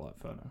a satellite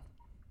photo?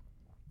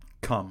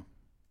 Come.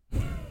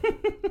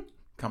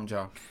 Come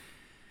jar.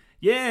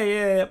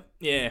 Yeah.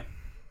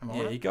 Am I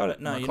Yeah, right? you got it.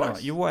 No, Am I you're close?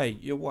 not.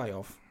 You're way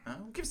off.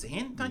 Give us a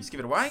hint. Don't just give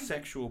it away.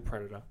 Sexual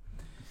predator.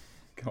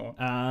 Go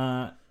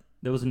on.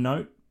 There was a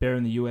note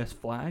bearing the US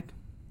flag,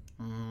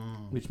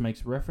 Mm. which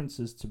makes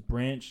references to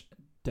Branch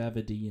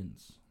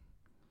Davidians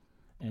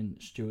and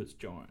Stewart's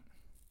Giant.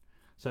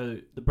 So,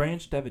 the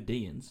Branch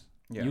Davidians,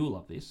 Yeah. you'll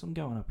love this. I'm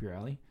going up your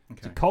alley.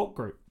 It's a Okay. cult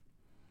group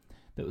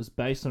that was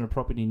based on a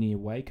property near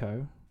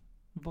Waco,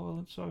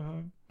 Violent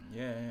Soho,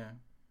 Yeah.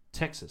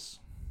 Texas,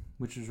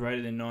 which was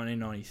raided in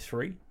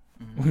 1993,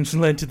 Mhm. which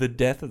led to the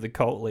death of the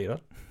cult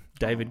leader,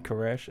 David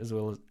Koresh, as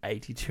well as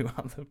 82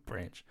 other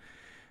Branch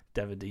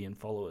Davidian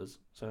followers.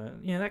 So,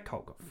 yeah, that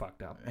cult got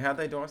fucked up. How'd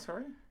they die,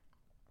 sorry?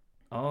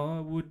 I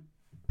would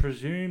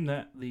presume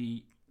that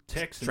the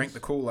Texans Drank the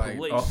Kool-Aid.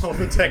 police Oh,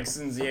 the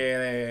Texans.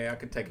 Yeah. I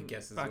could take a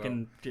guess as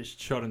fucking just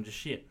shot him to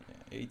shit.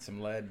 well. Eat some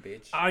lead,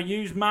 bitch. I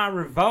used my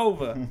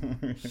revolver.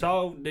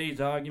 Solved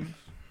these arguments.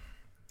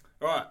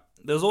 Right.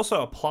 There was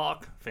also a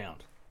plaque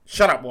found.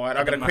 Shut up, White.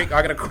 I got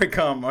a quick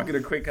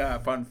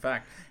fun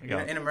fact. Go.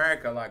 In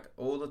America, like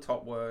all the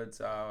top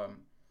words,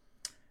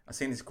 I've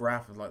seen this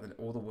graph of like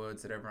all the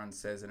words that everyone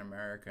says in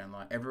America, and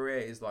like everywhere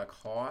is like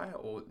high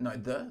or no,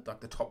 like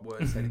the top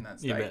word said in that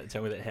state. You better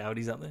tell me that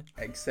howdy's up there.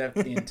 Except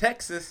in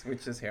Texas,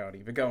 which is howdy.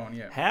 But go on,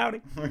 yeah.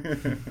 Howdy.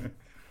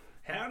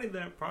 Howdy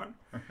there, pardon.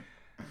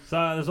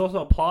 So there's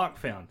also a plaque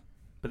found,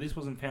 but this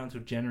wasn't found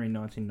until January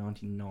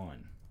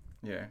 1999.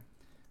 Yeah.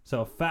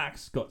 So a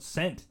fax got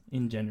sent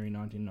in January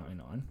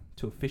 1999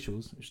 to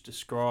officials, which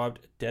described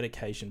a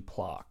dedication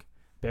plaque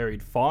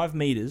buried 5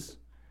 meters,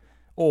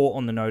 or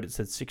on the note it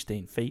said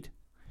 16 feet,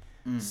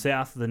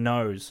 south of the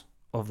nose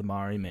of the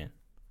Marree man.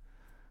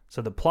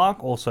 So the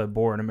plaque also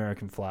bore an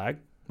American flag,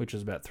 which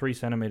was about 3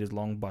 centimeters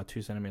long by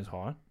 2 centimeters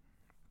high.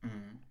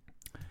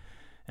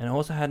 And it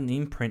also had an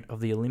imprint of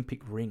the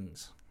Olympic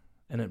rings.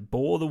 And it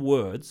bore the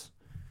words,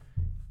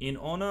 "In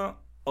honor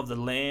of the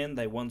land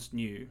they once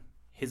knew,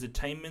 his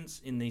attainments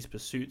in these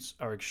pursuits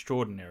are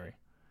extraordinary.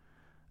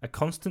 A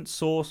constant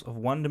source of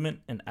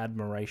wonderment and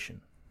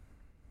admiration."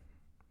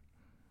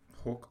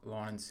 Hook,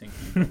 line, and sinker.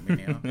 You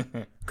got me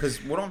now.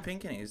 Because what I'm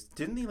thinking is,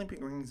 didn't the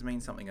Olympic rings mean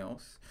something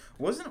else?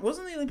 Wasn't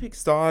the Olympics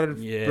started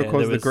Yeah, because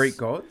there of the was- Greek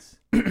gods?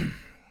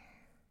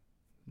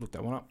 Look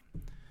that one up.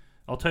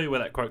 I'll tell you where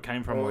that quote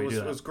came from Or while it you was, do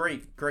it that.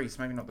 was Greece,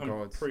 maybe not the I'm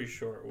gods. pretty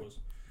sure it was.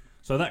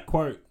 So that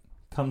quote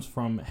comes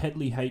from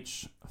Hedley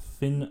H.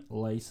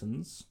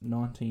 Finlayson's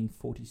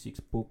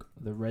 1946 book,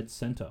 The Red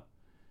Centre,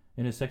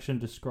 in a section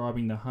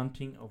describing the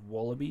hunting of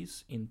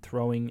wallabies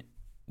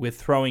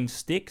with throwing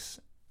sticks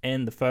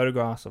and the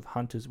photographs of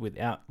hunters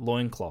without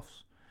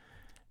loincloths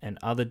and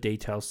other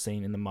details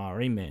seen in the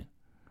Marree man.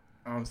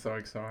 I'm so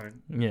excited.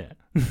 Yeah.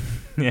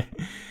 Yeah.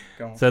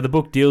 Go on. So the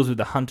book deals with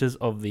the hunters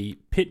of the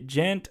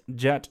Pitjant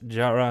Jat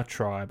Jara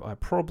tribe. I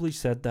probably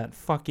said that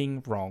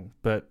fucking wrong,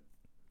 but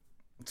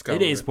Let's go it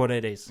with is what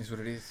it is. It's what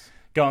it is.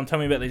 Go on, tell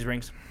me about these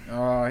rings.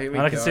 Oh, here we go.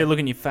 And I can see a look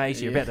in your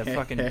face. You're about to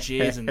fucking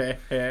jizz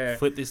and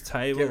flip this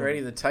table. Get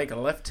ready to take a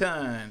left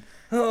turn.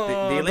 Oh, The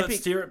but Olympic-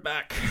 steer it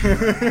back.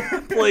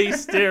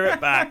 Please steer it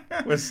back.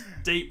 We're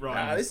deep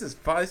right. This is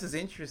fun. This is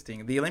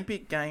interesting. The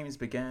Olympic Games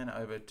began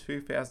over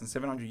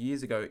 2,700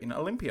 years ago in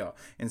Olympia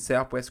in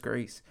southwest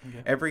Greece.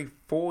 Okay. Every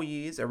 4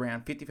 years,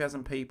 around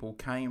 50,000 people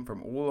came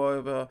from all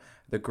over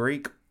the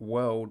Greek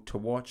world to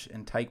watch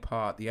and take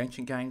part. The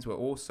ancient games were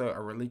also a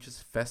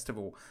religious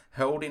festival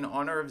held in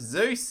honor of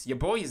Zeus. Your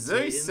boy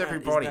Zeus,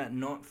 everybody. Is that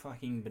not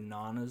fucking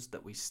bananas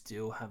that we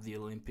still have the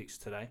Olympics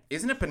today?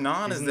 Isn't it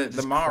bananas Isn't that it the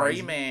just Marree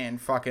crazy? man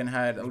fucking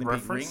had Olympic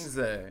Reference? rings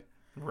there?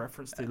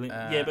 Reference to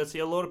yeah, but see,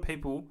 a lot of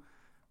people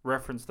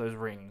reference those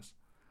rings.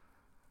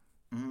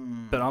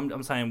 But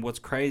I'm saying what's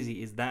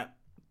crazy is that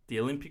the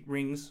Olympic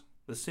rings,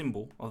 the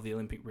symbol of the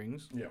Olympic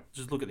rings. Yeah.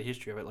 Just look at the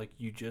history of it. Like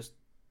you just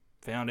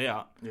found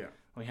out. Yeah.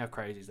 Like how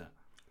crazy is that?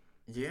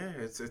 Yeah,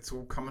 it's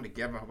all coming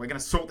together. We're going to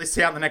sort this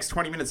out in the next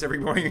 20 minutes,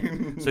 everybody.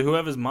 So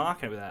whoever's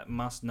marketing that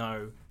must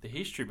know the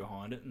history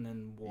behind it, and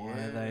then why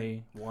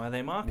are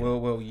they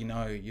marketing? Well, you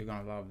know, you're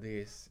going to love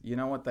this. You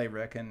know what they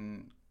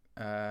reckon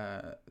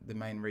the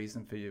main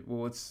reason for you?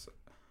 Well,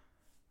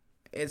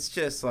 it's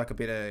just like a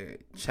bit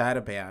of chat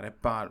about it,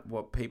 but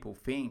what people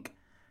think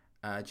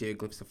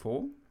geoglyphs are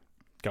for.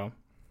 Go on.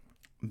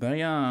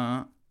 They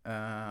are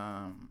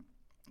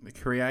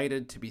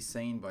created to be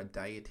seen by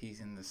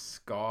deities in the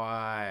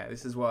sky.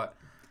 This is what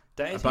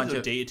Deities a bunch or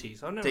of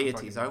deities? I never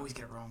deities. I fucking- always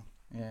get it wrong.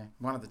 Yeah,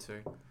 one of the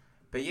two.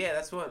 But yeah,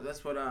 that's what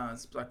it's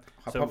like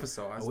So,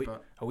 hypothesized.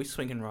 Are we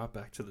swinging right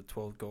back to the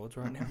 12 gods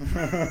right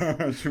now?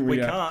 but should We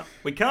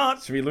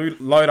can't. Should we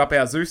load up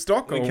our zoo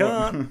stock? We or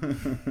can't.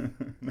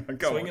 No,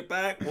 go Swing on. it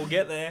back. We'll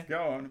get there.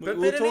 Go on.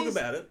 We'll it talk is-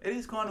 about it. It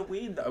is kind of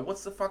weird though.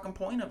 What's the fucking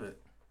point of it?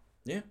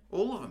 Yeah.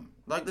 All of them.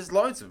 Like there's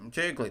loads of them.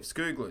 Geoglyphs,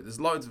 Googly. There's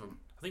loads of them.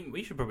 I think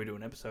we should probably do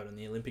an episode on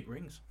the Olympic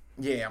rings.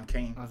 Yeah, I'm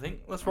keen. I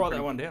think. Let's write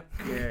that one down.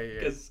 Yeah.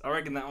 Because I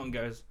reckon that one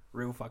goes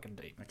real fucking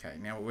deep. Okay,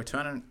 now we're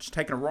just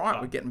taking a right.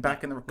 We're getting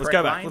back in the Let's correct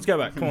go back. lane. Let's go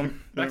back. Come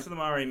on. Back to the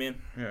Marree,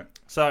 man. Yeah.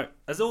 So,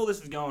 as all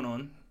this is going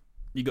on,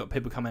 you got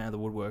people coming out of the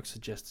woodwork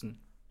suggesting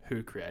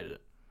who created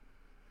it.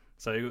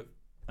 So, you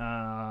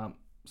got,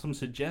 some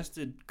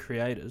suggested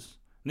creators.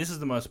 And this is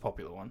the most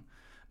popular one.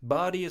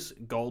 Bardius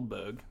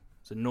Goldberg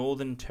is a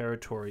Northern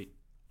Territory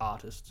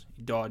artist.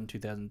 He died in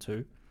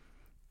 2002.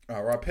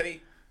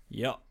 R.I.P.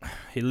 Yep.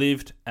 He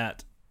lived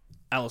at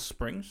Alice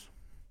Springs.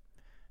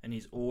 And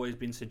he's always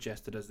been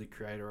suggested as the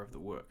creator of the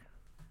work.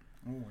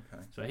 Oh,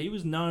 okay. So he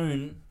was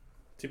known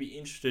to be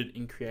interested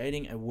in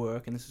creating a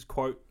work, and this is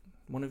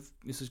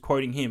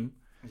quoting him,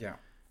 Yeah.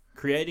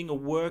 creating a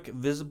work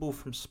visible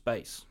from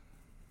space.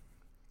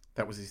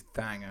 That was his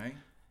thing, eh?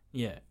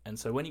 Yeah, and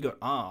so when he got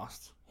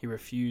asked, he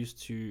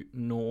refused to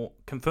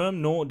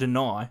confirm nor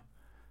deny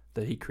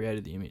that he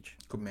created the image.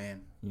 Good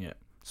man. Yeah,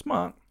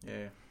 smart.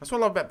 Yeah. That's what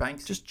I love about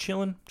Banksy. Just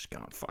chilling, just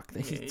going fuck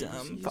these Yeah,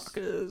 dumb he's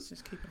fuckers.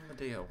 Just keeping the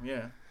deal.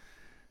 Yeah.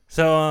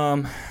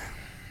 So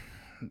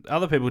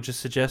other people just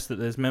suggest that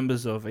there's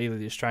members of either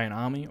the Australian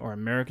Army or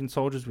American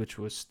soldiers which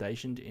were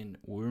stationed in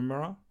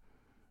Woomera,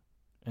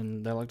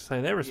 and they like to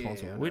say they're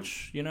responsible, Yeah,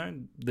 which, you know,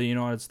 the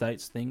United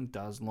States thing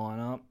does line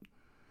up.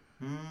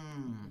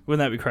 Mm. Wouldn't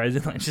that be crazy?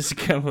 Like, just a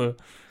couple of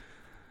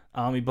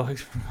army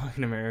blokes from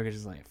fucking America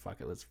just like,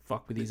 fuck it, let's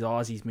fuck with these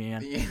Aussies,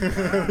 man.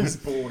 Yeah. He's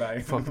bored,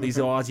 eh? Fuck with these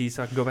Aussies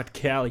so I can go back to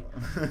Cali.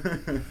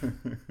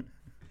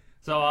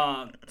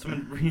 So,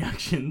 some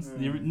reactions,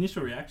 the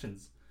initial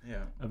reactions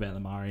Yeah. about the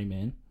Marree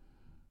man.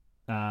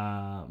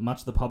 Much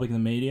of the public and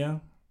the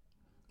media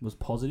was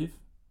positive.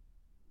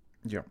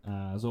 Yeah.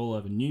 It was all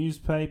over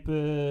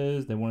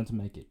newspapers. They wanted to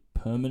make it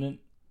permanent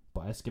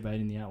by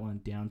excavating the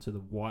outline down to the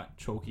white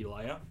chalky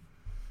layer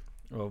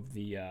Of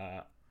the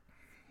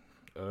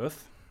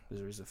earth.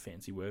 There is a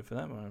fancy word for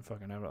that, but I don't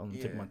fucking have it on the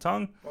tip of Yeah. my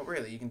tongue. Well,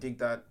 really, you can dig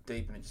that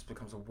deep and it just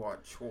becomes a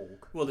white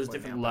chalk. Well, there's Like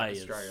different Outback, layers.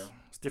 Australia.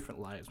 It's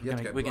different layers. You have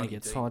to We're go going to bloody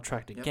get deep.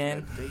 sidetracked You have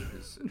again. to go deep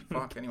as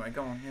fuck. Anyway,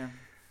 go on. Yeah.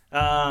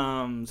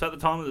 So at the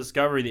time of the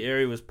discovery, the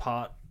area was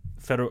part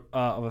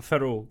of a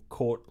federal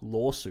court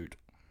lawsuit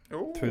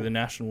Ooh. through the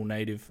National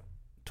Native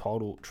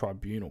Title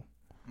Tribunal,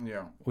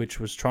 Yeah. which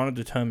was trying to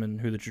determine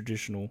who the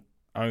traditional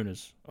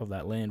owners of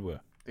that land were.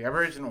 The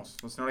Aboriginals.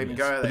 Let's not even Yes.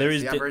 go there. But there It's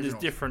is the there's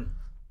Aboriginals. different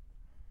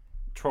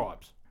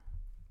tribes.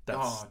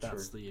 That's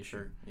true, the issue.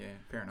 True. Yeah,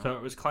 fair enough. So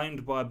it was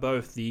claimed by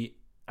both the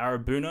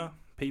Arabuna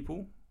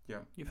people. Yeah.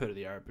 You've heard of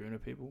the Arabuna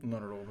people.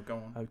 Not at all, but go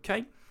on.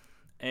 Okay.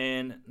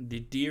 And the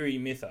Diri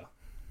Mitha,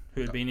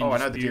 who had been in I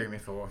know the dispute. Dairy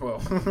Myth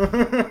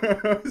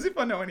well. As if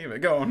I know any of it.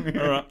 Go on.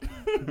 All right.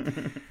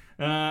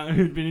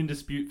 Who'd been in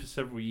dispute for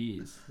several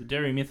years. The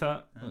Dairy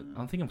Mitha,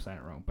 I think I'm saying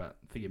it wrong, but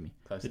forgive me.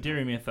 Close The enough.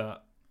 Dairy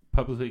Mitha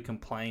publicly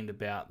complained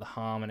about the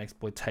harm and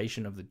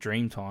exploitation of the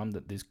Dreamtime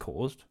that this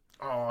caused.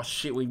 Oh,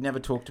 shit. We've never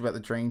talked about the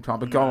dream time,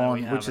 but go No, on,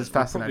 we which is haven't.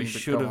 fascinating. We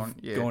But should go have on.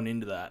 Yeah. gone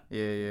into that.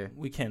 Yeah.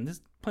 We can.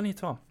 There's plenty of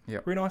time.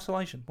 Yep. We're in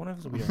isolation. What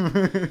else are we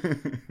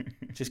doing?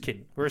 Just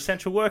kidding. We're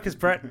essential workers,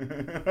 Brett.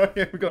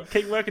 Yeah, we got.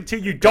 Keep working till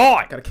you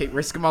die. Got to keep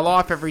risking my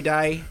life every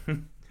day.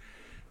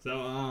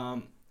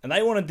 So, and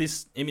they wanted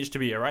this image to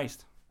be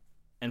erased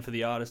and for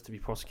the artist to be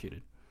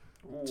prosecuted.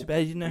 Too bad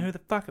you didn't know who the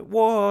fuck it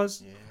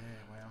was. Yeah,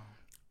 wow.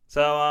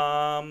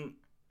 So,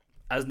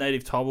 as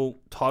native title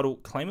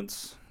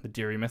claimants, the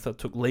Dairy Method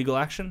took legal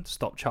action to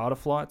stop charter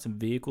flights and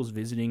vehicles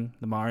visiting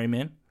the Marree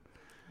men.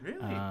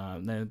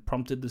 Really? They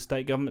prompted the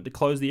state government to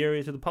close the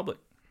area to the public.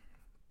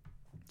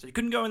 So you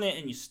couldn't go in there,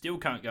 and you still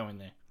can't go in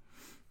there.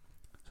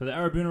 So the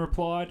Arabuna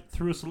replied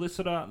through a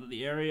solicitor that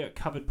the area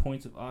covered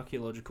points of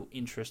archaeological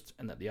interest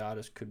and that the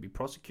artist could be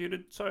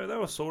prosecuted. So they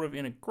were sort of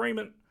in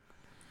agreement.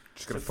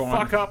 Just gotta to find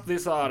fuck up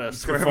this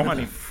artist. gotta Whoever find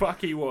the him.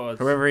 fuck he was.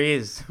 whoever he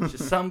is.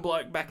 Just some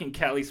bloke back in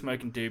Cali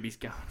smoking doobies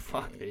going,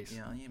 fuck this.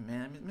 Yeah,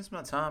 man. I missed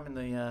my time in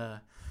the.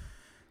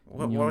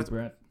 What Young was?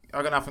 brat.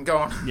 I got nothing. Go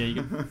on. Yeah,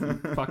 you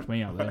fucked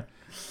me up there.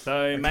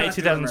 So, can't May do an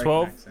 2012,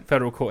 American accent.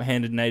 federal court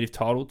handed native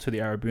title to the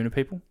Arabuna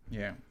people.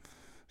 Yeah.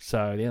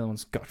 So the other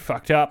ones got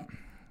fucked up.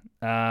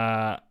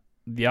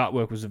 The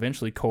artwork was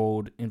eventually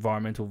called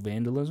environmental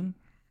vandalism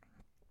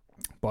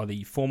by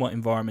the former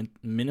Environment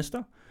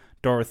Minister,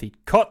 Dorothy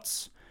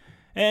Cotts,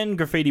 and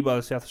graffiti by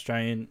the South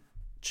Australian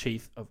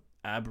Chief of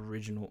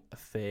Aboriginal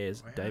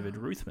Affairs, Wow. David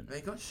Ruthman. They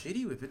got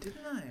shitty with it,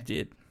 didn't they?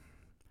 Did.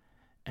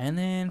 And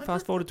then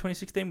fast forward to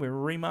 2016, we're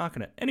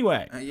remarking it.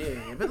 Anyway.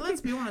 Yeah, but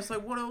let's be honest.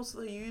 Like, what else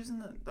are they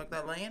using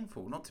that land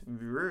for? Not to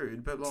be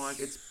rude, but like,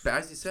 it's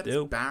as you said,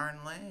 Still. it's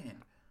barren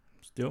land.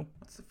 Still,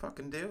 What's the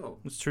fucking deal?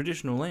 it's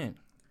traditional land,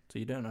 so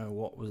you don't know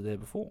what was there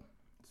before.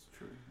 It's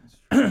true. It's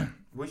true.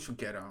 we should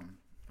get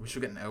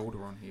an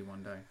elder on here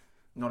one day.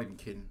 Not even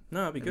kidding.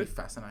 No, it'd be It'd good.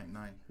 be fascinating,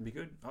 eh? It'd be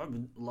good. I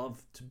would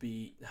love to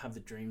have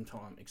the dream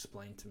time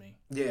explained to me.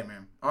 Yeah,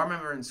 man. I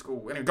remember in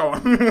school. Anyway, go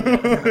on.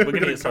 We're gonna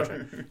get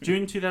sidetracked.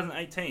 June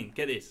 2018.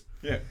 Get this.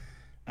 Yeah.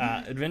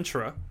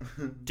 Adventurer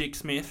Dick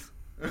Smith.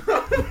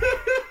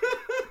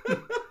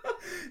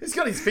 He's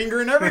got his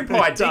finger in every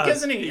pie, Dick, does.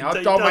 isn't he? He I'll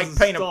make doesn't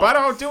peanut stop. butter.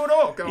 I'll do it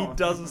all. Go He on.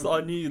 doesn't.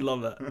 I knew you'd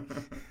love that.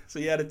 So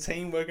he had a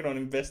team working on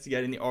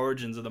investigating the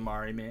origins of the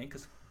Marree man.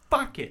 Because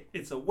fuck it,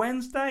 it's a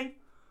Wednesday.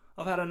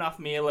 I've had enough of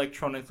me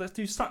electronics. Let's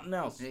do something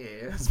else.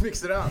 Yeah, let's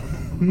mix it up.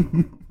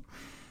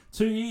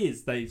 2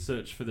 years they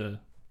searched for the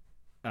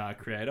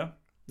creator.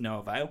 No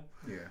avail.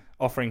 Yeah.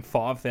 Offering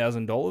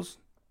 $5,000.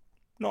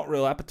 Not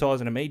real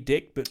appetizing to me,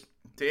 Dick, but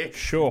Dick.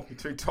 sure. You're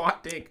too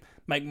tight, Dick.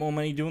 Make more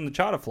money doing the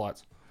charter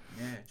flights.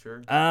 Yeah,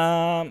 true.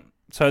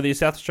 So the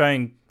South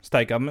Australian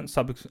state government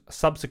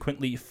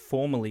subsequently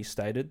formally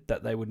stated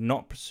that they would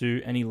not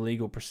pursue any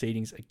legal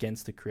proceedings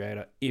against the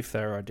creator if they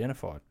are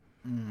identified.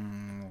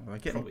 They're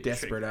getting Probably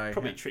desperate, trick. eh?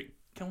 Probably a trick.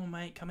 Come on,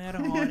 mate. Come out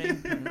of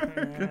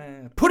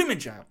hiding. Put him in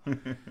jail.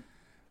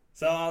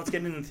 So let's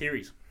get into the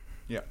theories.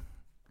 Yeah.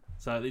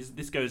 So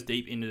this goes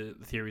deep into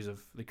the theories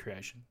of the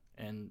creation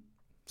and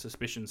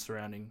suspicions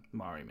surrounding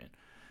Marree Man.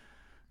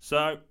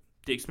 So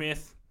Dick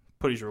Smith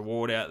put his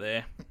reward out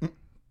there,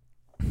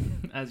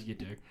 as you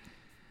do.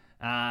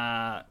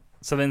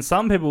 So then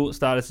some people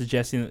started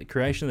suggesting that the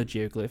creation of the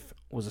geoglyph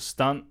was a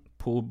stunt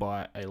pulled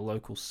by a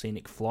local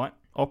scenic flight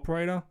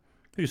operator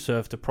who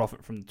served to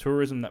profit from the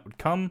tourism that would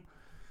come.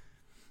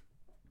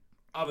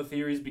 Other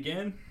theories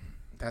began.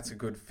 That's a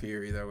good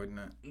theory, though, isn't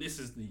it? This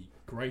is the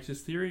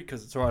greatest theory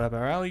because it's right up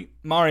our alley.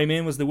 Marree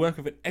Man was the work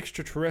of an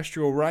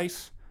extraterrestrial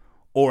race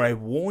or a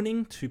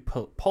warning to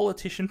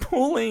politician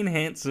Pauline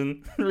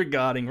Hanson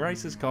regarding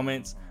racist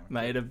comments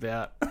made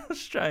about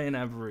Australian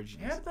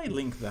Aborigines. How did they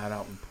link that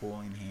up with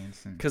Pauline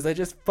Hanson? Because they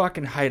just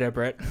fucking hate her,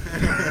 Brett.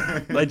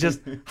 They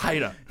just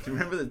hate her. Do you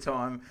remember the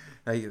time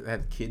they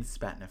had kids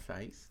spat in her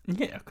face?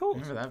 Yeah, of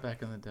course. Remember that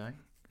back in the day?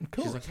 Of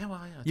course. She's like, how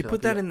are you? You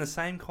put that in the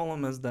same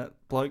column as that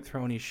bloke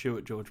throwing his shoe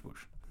at George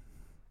Bush.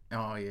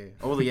 Oh, yeah.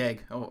 Or the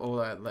egg. Or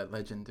that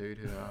legend dude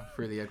who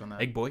threw the egg on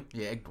that. Egg Boy?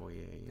 Yeah, Egg Boy,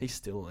 yeah. He's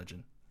still a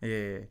legend.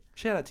 Yeah.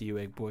 Shout out to you,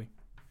 Egg Boy.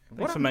 Thanks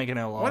What for a- making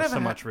our lives whatever so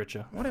hap- much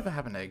richer. Whatever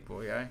happened to Egg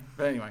Boy, eh?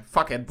 But anyway,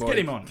 fuck Egg Boy. get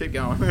him on. Keep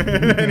going.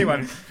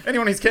 anyone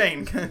who's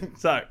keen.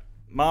 So,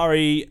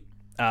 Marree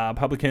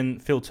publican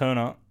Phil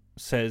Turner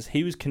says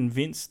he was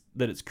convinced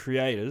that its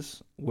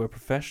creators were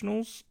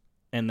professionals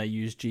and they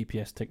used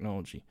GPS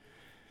technology.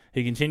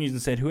 He continues and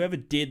said whoever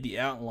did the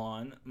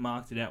outline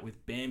marked it out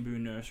with bamboo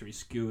nursery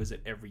skewers at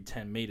every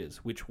 10 metres,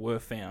 which were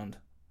found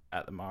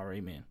at the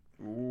Marree Man.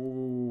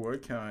 Ooh,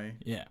 okay.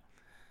 Yeah.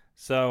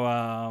 So,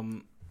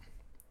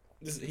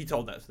 he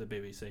told that to the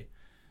BBC.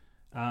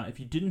 If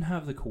you didn't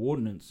have the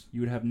coordinates,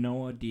 you would have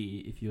no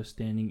idea if you were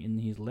standing in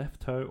his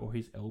left toe or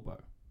his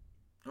elbow.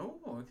 Oh,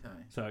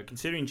 okay. So,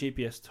 considering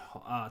GPS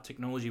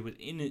technology was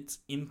in its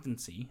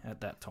infancy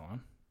at that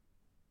time,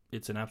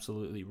 it's an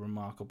absolutely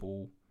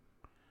remarkable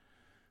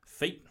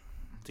feat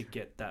to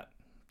get that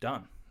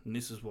done. And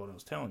this is what I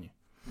was telling you.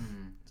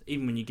 So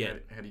even when you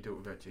get... How do you do it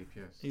without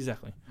GPS?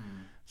 Exactly.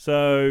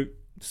 So,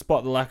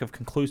 despite the lack of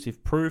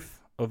conclusive proof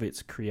of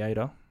its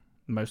creator,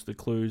 most of the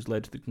clues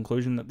led to the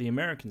conclusion that the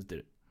Americans did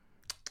it.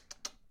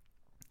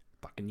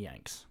 Fucking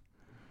Yanks.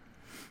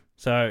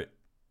 So,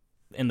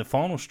 in the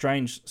final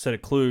strange set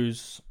of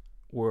clues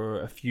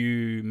were a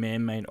few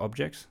man-made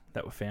objects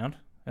that were found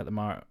at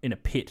the in a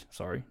pit,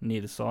 near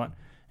the site,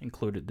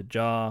 included the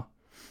jar,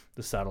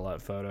 the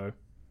satellite photo,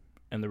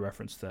 and the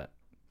reference to that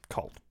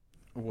cult.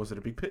 Or was it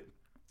a big pit?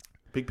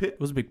 Big pit? It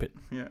was a big pit.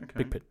 Yeah, okay.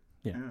 Big pit.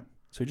 Yeah.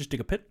 So we just dig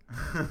a pit.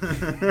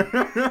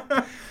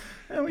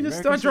 And we just Americans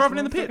start just driving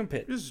in want the a fucking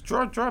pit. pit. Just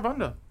drive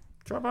under.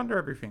 Drive under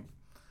everything.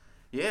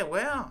 Yeah,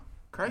 wow.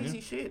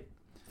 Crazy shit.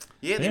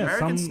 Yeah, the Yeah,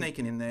 Americans some-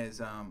 sneaking in there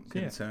is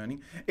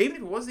concerning. Even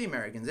if it was the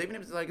Americans, even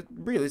if it's like,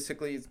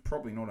 realistically, it's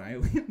probably not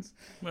aliens.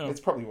 Well,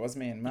 It probably was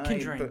man-made. can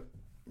dream. But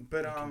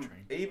But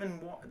infantry. even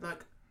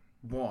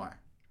why?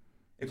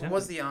 If Exactly. it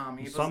was the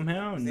army, if it was-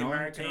 Somehow, it was in the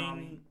American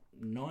army.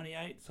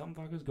 1998, some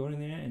fuckers got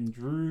in there and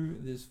drew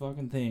this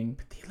fucking thing.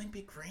 But the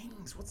Olympic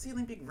rings. What's the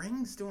Olympic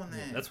rings doing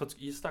there? Yeah, that's what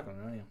you're stuck on,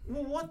 aren't you?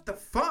 Well, what the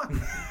fuck?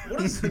 What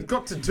has it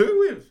got to do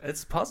with?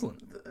 It's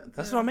puzzling.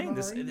 That's what I mean.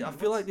 I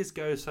feel like this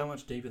goes so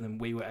much deeper than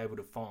we were able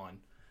to find.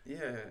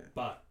 Yeah.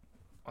 But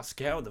I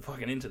scoured the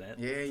fucking internet.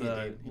 Yeah, you so,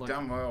 did. You like,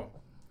 done well.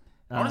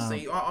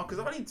 Honestly, because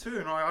I did too,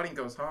 and I didn't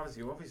go as hard as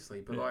you,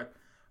 obviously. But Yeah.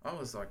 I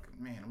was like,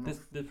 man, I'm not.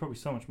 There's probably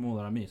so much more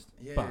that I missed.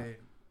 Yeah. But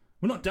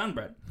we're not done,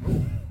 Brad.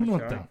 We're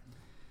not okay. done.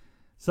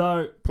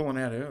 So Pulling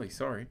out early.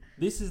 Sorry.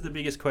 this is the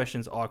biggest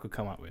questions I could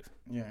come up with,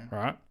 Yeah.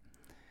 right?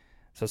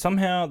 So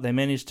somehow they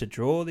managed to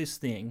draw this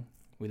thing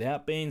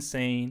without being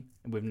seen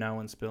and with no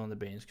one spilling the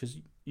beans. Because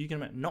you can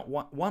imagine, not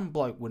one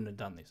bloke wouldn't have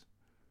done this.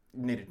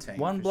 Need a team.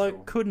 One for bloke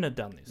sure. couldn't have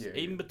done this. Yeah,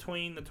 Even yeah.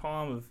 between the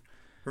time of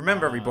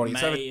Remember, everybody,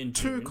 it's May over and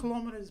 2 June.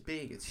 kilometers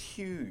big. It's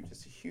huge.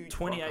 It's a huge.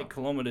 28 fucker.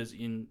 kilometres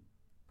in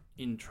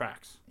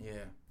tracks. Yeah.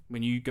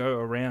 When you go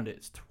around it,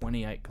 it's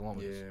 28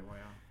 kilometres. Yeah. Wow.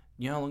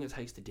 You know how long it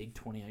takes to dig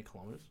 28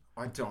 kilometres?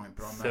 I don't,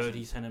 but I'm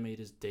 30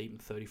 centimetres deep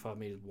and 35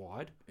 metres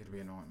wide. It'd be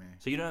a nightmare.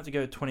 So you don't have to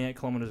go 28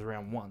 kilometres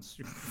around once.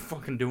 You're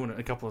fucking doing it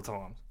a couple of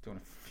times. Doing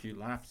a few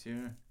laps,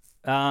 yeah.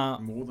 Uh,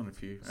 More than a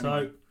few. So-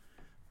 Anyway.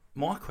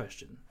 my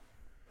question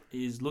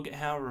is, look at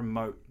how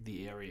remote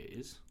the area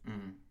is,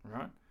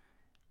 right?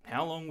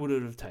 How long would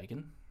it have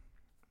taken?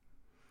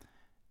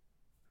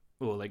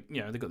 Well,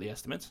 they've got the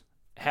estimates.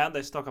 How'd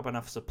they stock up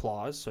enough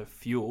supplies, so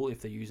fuel,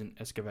 if they're using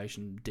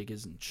excavation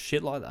diggers and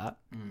shit like that?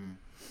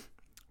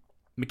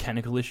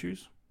 Mechanical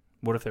issues.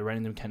 What if they're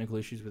running into mechanical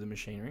issues with the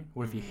machinery?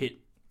 What if you hit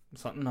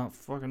something up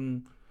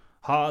fucking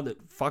hard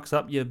that fucks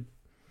up your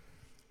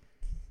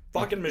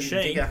fucking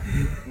machine? Digger.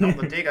 Not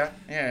the digger.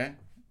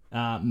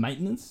 Yeah.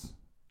 maintenance,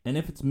 and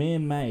if it's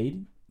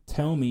man-made,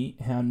 tell me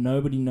how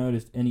nobody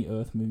noticed any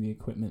earth-moving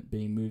equipment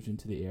being moved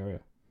into the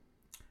area.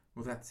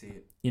 Well, that's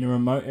it. In a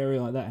remote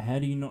area like that, how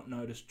do you not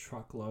notice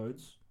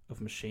truckloads of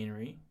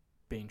machinery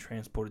being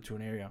transported to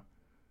an area?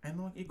 And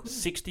like you couldn't.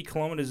 60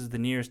 kilometres is the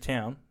nearest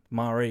town,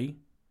 Marree.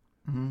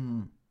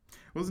 Well,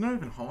 there's not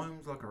even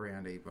homes like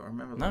around here. But I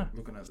remember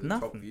looking at the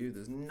top view.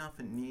 There's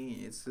nothing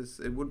near. It's just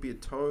it would be a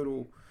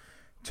total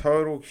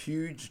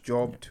huge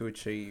job to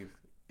achieve.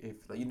 If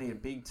you need a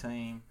big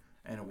team,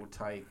 and it will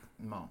take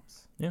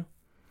months. Yeah,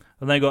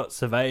 and they got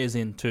surveyors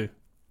in too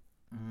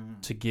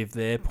to give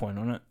their point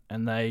on it,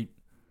 and they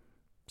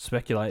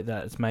speculate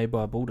that it's made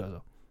by a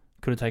bulldozer.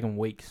 Could have taken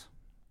weeks.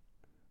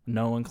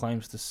 No one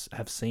claims to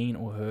have seen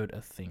or heard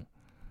a thing.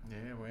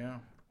 Yeah, wow.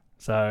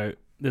 So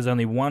there's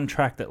only one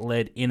track that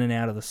led in and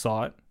out of the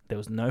site. There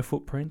was no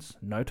footprints,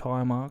 no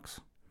tyre marks,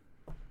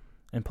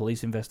 and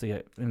police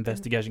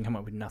investigation come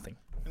up with nothing.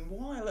 And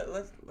why?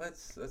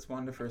 Let's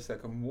wonder for a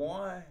second.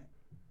 Why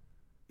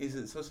is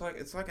it? So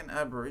it's like an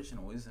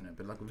Aboriginal, isn't it?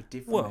 But like with a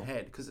different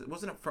head. Because it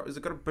wasn't. Has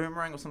it got a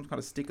boomerang or some kind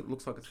of stick? It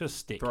looks like it's just a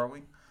stick.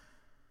 Throwing.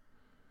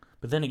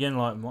 But then again,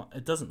 like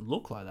it doesn't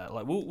look like that.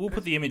 Like we'll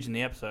put the image in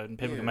the episode, and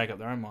people can make up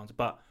their own minds.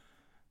 But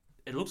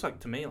it looks like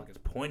to me like it's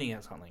pointing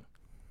at something.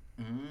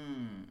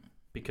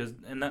 Because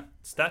and that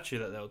statue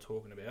that they were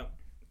talking about,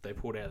 they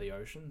pulled out of the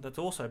ocean. That's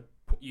also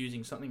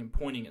using something and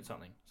pointing at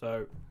something.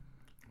 So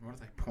what are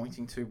they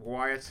pointing to,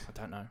 Wyatt? I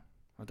don't know.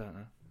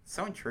 It's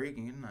so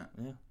intriguing, isn't it?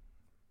 Yeah.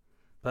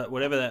 But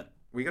whatever that.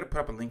 We got to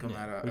put up a link on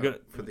that. We got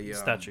for the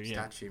statue.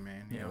 Statue,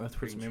 man. Yeah, let's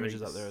put some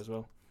images up there as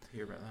well. To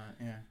hear about that,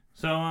 yeah.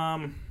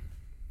 So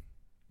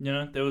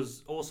there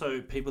was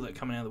also people that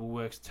coming out of the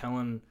woodworks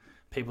telling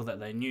people that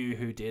they knew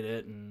who did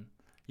it, and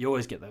you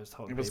always get those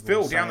type of people. It was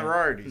Phil down the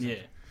road.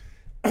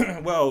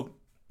 Yeah. Well,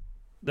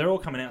 they're all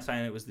coming out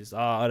saying it was this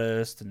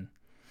artist and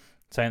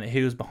saying that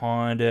he was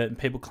behind it, and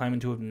people claiming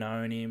to have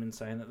known him and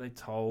saying that they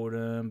told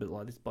him, but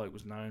like this bloke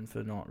was known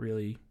for not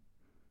really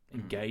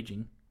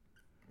engaging.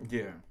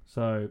 Yeah.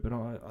 So, but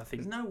I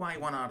think there's no way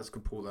one artist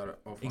could pull that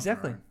off.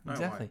 Exactly. No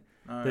exactly.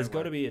 No there's way.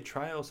 got to be a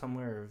trail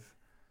somewhere of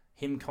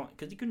him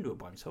because he couldn't do it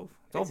by himself.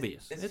 It's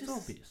obvious. It's just,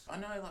 obvious. I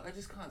know. Like I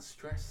just can't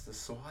stress the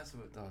size of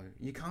it though.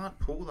 You can't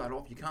pull that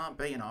off. You can't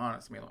be an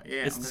artist and be like,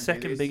 yeah. It's I'm the gonna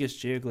second do this. biggest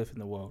geoglyph in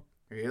the world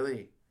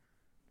Really?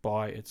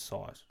 by its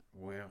size.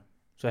 Wow.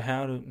 So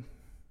how do?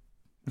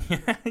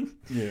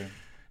 Yeah.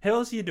 How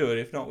else do you do it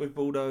if not with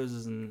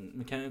bulldozers and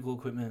mechanical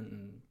equipment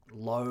and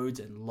loads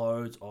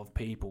of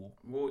people?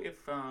 Well,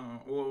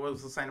 what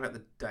was I saying about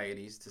the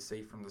deities to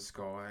see from the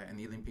sky and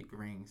the Olympic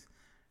rings?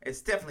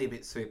 It's definitely a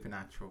bit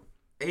supernatural.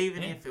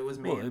 Even if it was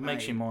man-made. Well, it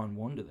makes your mind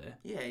wander there.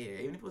 Yeah.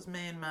 Even if it was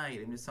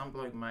man-made and if some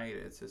bloke made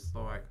it, it's just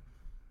like,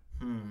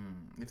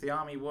 if the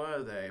army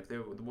were there, if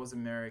there was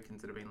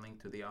Americans that have been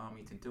linked to the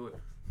army to do it,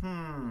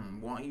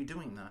 why are you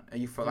doing that? Are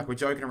you like we're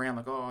joking around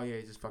like, oh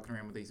yeah, just fucking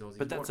around with these Aussies?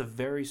 But that's a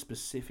very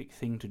specific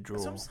thing to draw.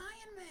 That's what I'm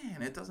saying,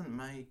 man. It doesn't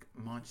make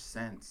much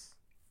sense.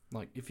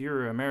 Like if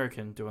you're an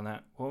American doing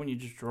that, why wouldn't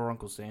you just draw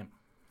Uncle Sam?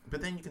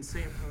 But then you can see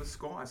it from the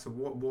sky. So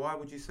why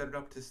would you set it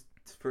up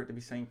for it to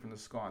be seen from the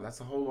sky? That's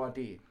the whole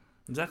idea.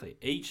 Exactly.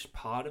 Each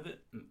part of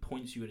it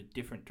points you in a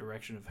different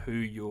direction of who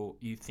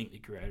you think the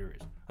creator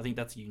is. I think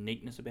that's the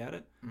uniqueness about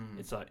it.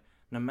 It's like,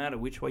 no matter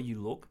which way you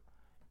look,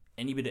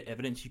 any bit of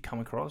evidence you come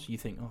across, you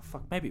think, oh,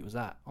 fuck, maybe it was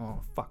that.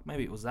 Oh, fuck,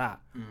 maybe it was that.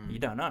 You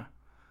don't know.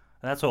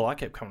 And that's all I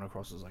kept coming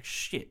across. Was like,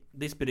 shit,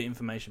 this bit of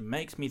information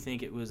makes me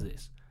think it was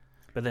this.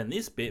 But then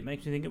this bit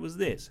makes me think it was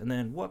this. And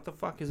then what the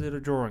fuck is it a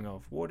drawing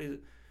of? What is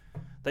it?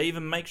 They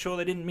even make sure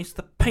they didn't miss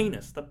the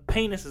penis. The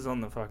penis is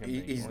on the fucking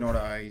thing. He's not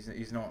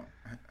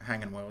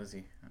hanging well, is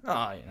he?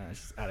 Oh,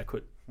 it's just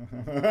adequate.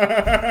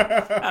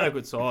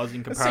 Adequate size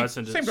in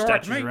comparison to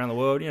statues around the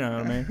world, you know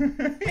what I mean?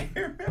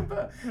 You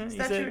remember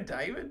Statue of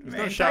David? He's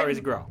got to show his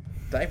growl.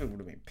 David would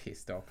have been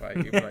pissed off,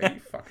 you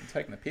fucking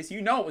taking the piss.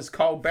 You know it was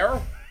cold.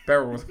 Beryl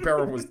was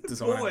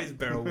designed. Always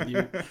Beryl with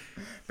you.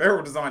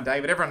 Beryl designed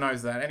David. Everyone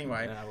knows that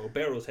anyway. Well,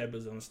 Beryl's head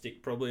was on a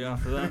stick probably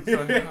after that,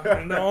 so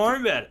don't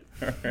worry about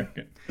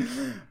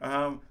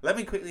it. Let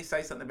me quickly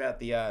say something about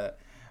the...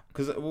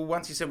 Because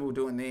once you said we were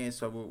doing this,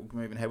 so we're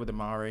moving ahead with the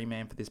Marree,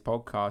 man, for this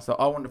podcast. So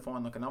I wanted to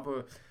find like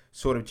another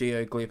sort of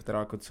geoglyph that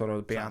I could sort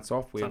of bounce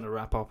off with. Something to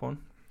wrap up on.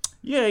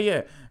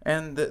 Yeah.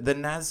 And the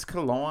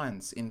Nazca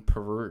lines in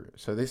Peru.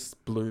 So this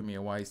blew me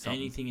away.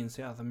 Anything in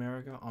South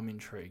America, I'm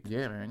intrigued.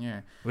 Yeah, man,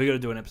 yeah. We got to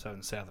do an episode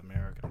in South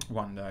America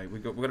One day. We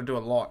got to do a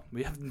lot.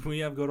 We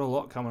have got a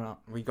lot coming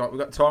up. We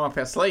got time up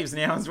our sleeves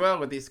now as well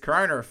with this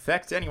corona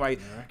effect. Anyway,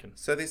 I reckon.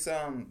 So the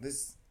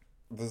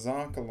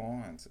Nazca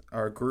lines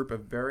are a group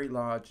of very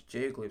large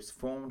geoglyphs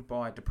formed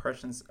by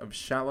depressions of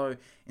shallow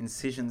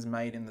incisions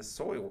made in the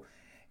soil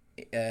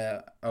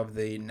of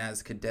the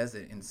Nazca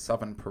Desert in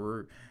southern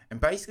Peru. And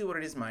basically what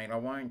it is, mate, I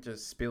won't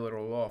just spill it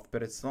all off,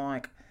 but it's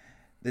like,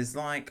 there's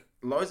like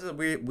loads of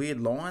weird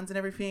lines and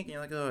everything, and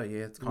you're like, oh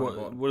yeah, it's kind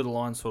of... What do the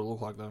lines sort of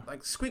look like, though?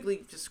 Like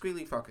squiggly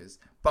fuckers.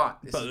 But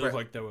it looked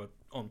like they were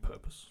on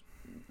purpose.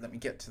 Let me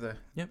get to the...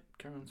 Yep,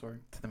 carry on, sorry.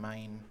 To the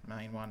main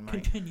one,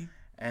 mate. Continue.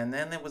 And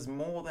then there was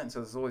more than... So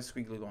there's always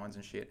squiggly lines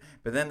and shit.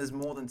 But then there's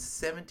more than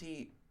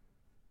 70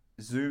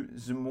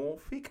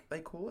 zoomorphic, they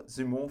call it,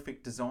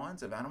 zoomorphic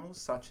designs of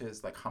animals, such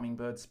as like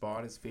hummingbirds,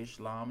 spiders, fish,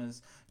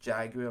 llamas,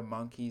 jaguar,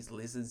 monkeys,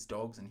 lizards,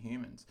 dogs, and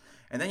humans.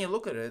 And then you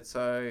look at it,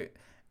 so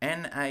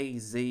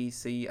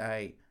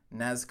Nazca,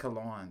 Nazca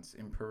lines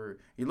in Peru.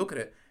 You look at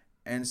it,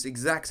 and it's the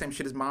exact same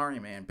shit as Marree,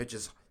 man, but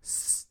just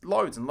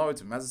loads and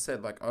loads of them. As I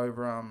said, like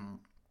over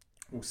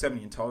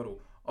 70 in total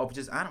of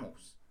just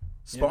animals,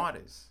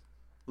 spiders.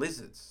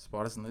 Lizards,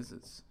 spiders and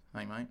lizards.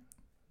 Hey, mate,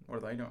 what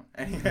are they doing?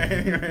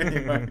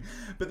 Anyway.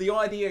 But the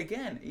idea,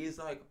 again, is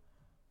like,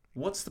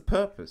 what's the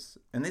purpose?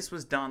 And this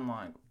was done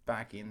like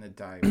back in the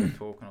day. We're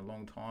talking a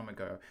long time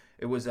ago.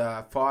 It was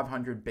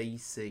 500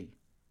 BC.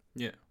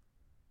 Yeah.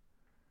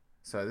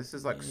 So this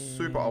is like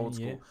super old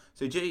school. Yeah.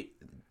 So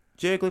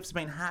geoglyphs have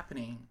been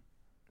happening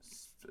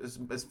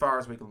as far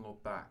as we can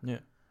look back. Yeah.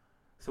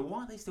 So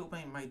why are they still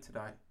being made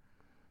today?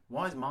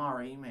 Why is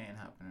Marree Man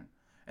happening?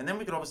 And then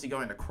we could obviously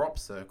go into crop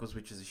circles,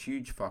 which is a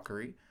huge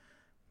fuckery.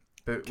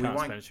 But Can't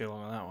spend too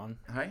long on that one.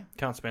 Hey?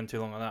 Can't spend too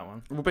long on that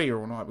one. We'll be here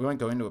all night. We won't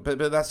go into it.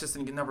 But that's just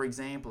another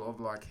example of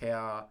like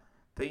how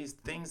these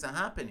things are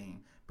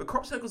happening. But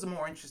crop circles are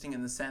more interesting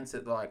in the sense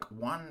that like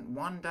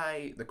one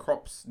day the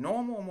crop's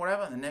normal and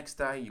whatever, and the next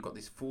day you got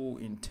this full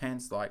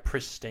intense like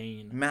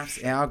pristine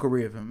maths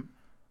algorithm.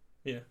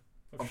 Yeah.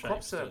 Of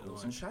crop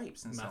circles and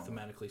shapes and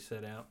mathematically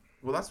set out.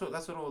 Well, that's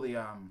what all the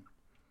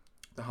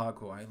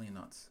hardcore alien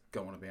nuts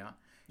go on about.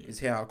 Yeah. Is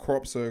how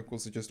crop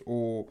circles are just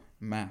all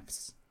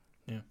maths.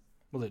 Yeah.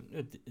 Well,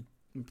 it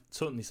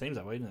certainly seems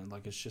that way, doesn't it?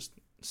 Like it's just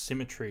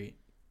symmetry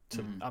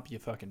to up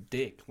your fucking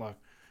dick, like.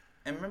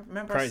 And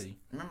remember, crazy.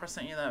 Remember I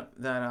sent you that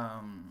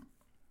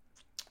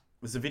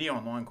there's a video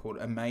online called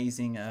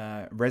 "Amazing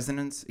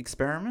Resonance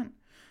Experiment,"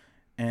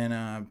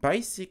 and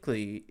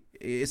basically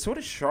it sort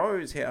of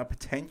shows how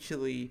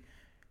potentially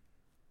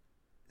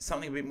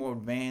something a bit more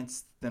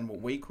advanced than what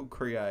we could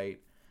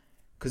create.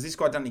 Because this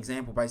guy done an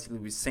example basically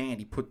with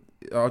sand.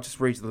 I'll just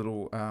read the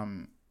little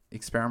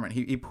experiment.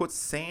 He puts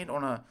sand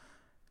on a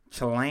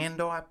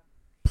Chalandai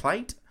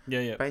plate,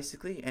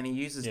 basically, and he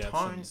uses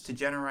tones to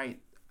generate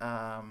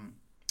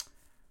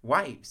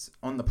waves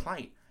on the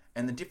plate,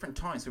 and the different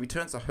tones. So he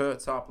turns the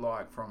hertz up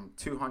like from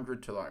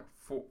 200 to like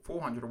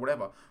 400 or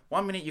whatever.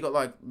 1 minute you got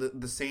like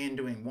the sand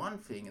doing one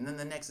thing, and then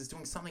the next is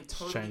doing something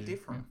totally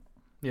different.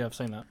 Yeah, I've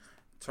seen that.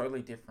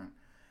 Totally different,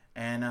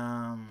 and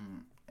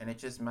it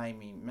just made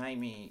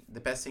me.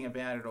 The best thing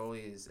about it all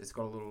is it's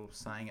got a little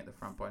saying at the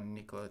front by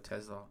Nikola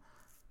Tesla,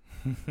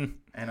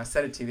 and I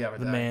said it to you the other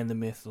day. The man, the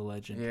myth, the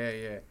legend.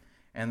 Yeah,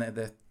 and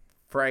the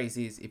phrase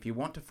is: if you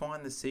want to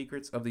find the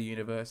secrets of the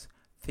universe,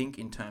 think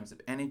in terms of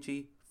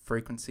energy,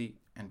 frequency,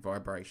 and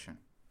vibration.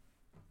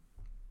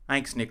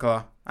 Thanks,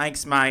 Nicola.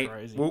 Thanks, mate.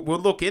 We'll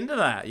look into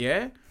that,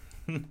 yeah?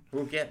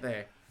 We'll get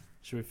there.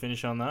 Should we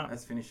finish on that?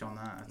 Let's finish on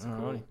that. That's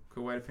a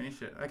cool way to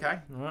finish it. Okay.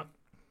 All right.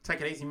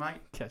 Take it easy, mate.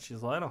 Catch you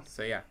later.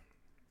 See ya.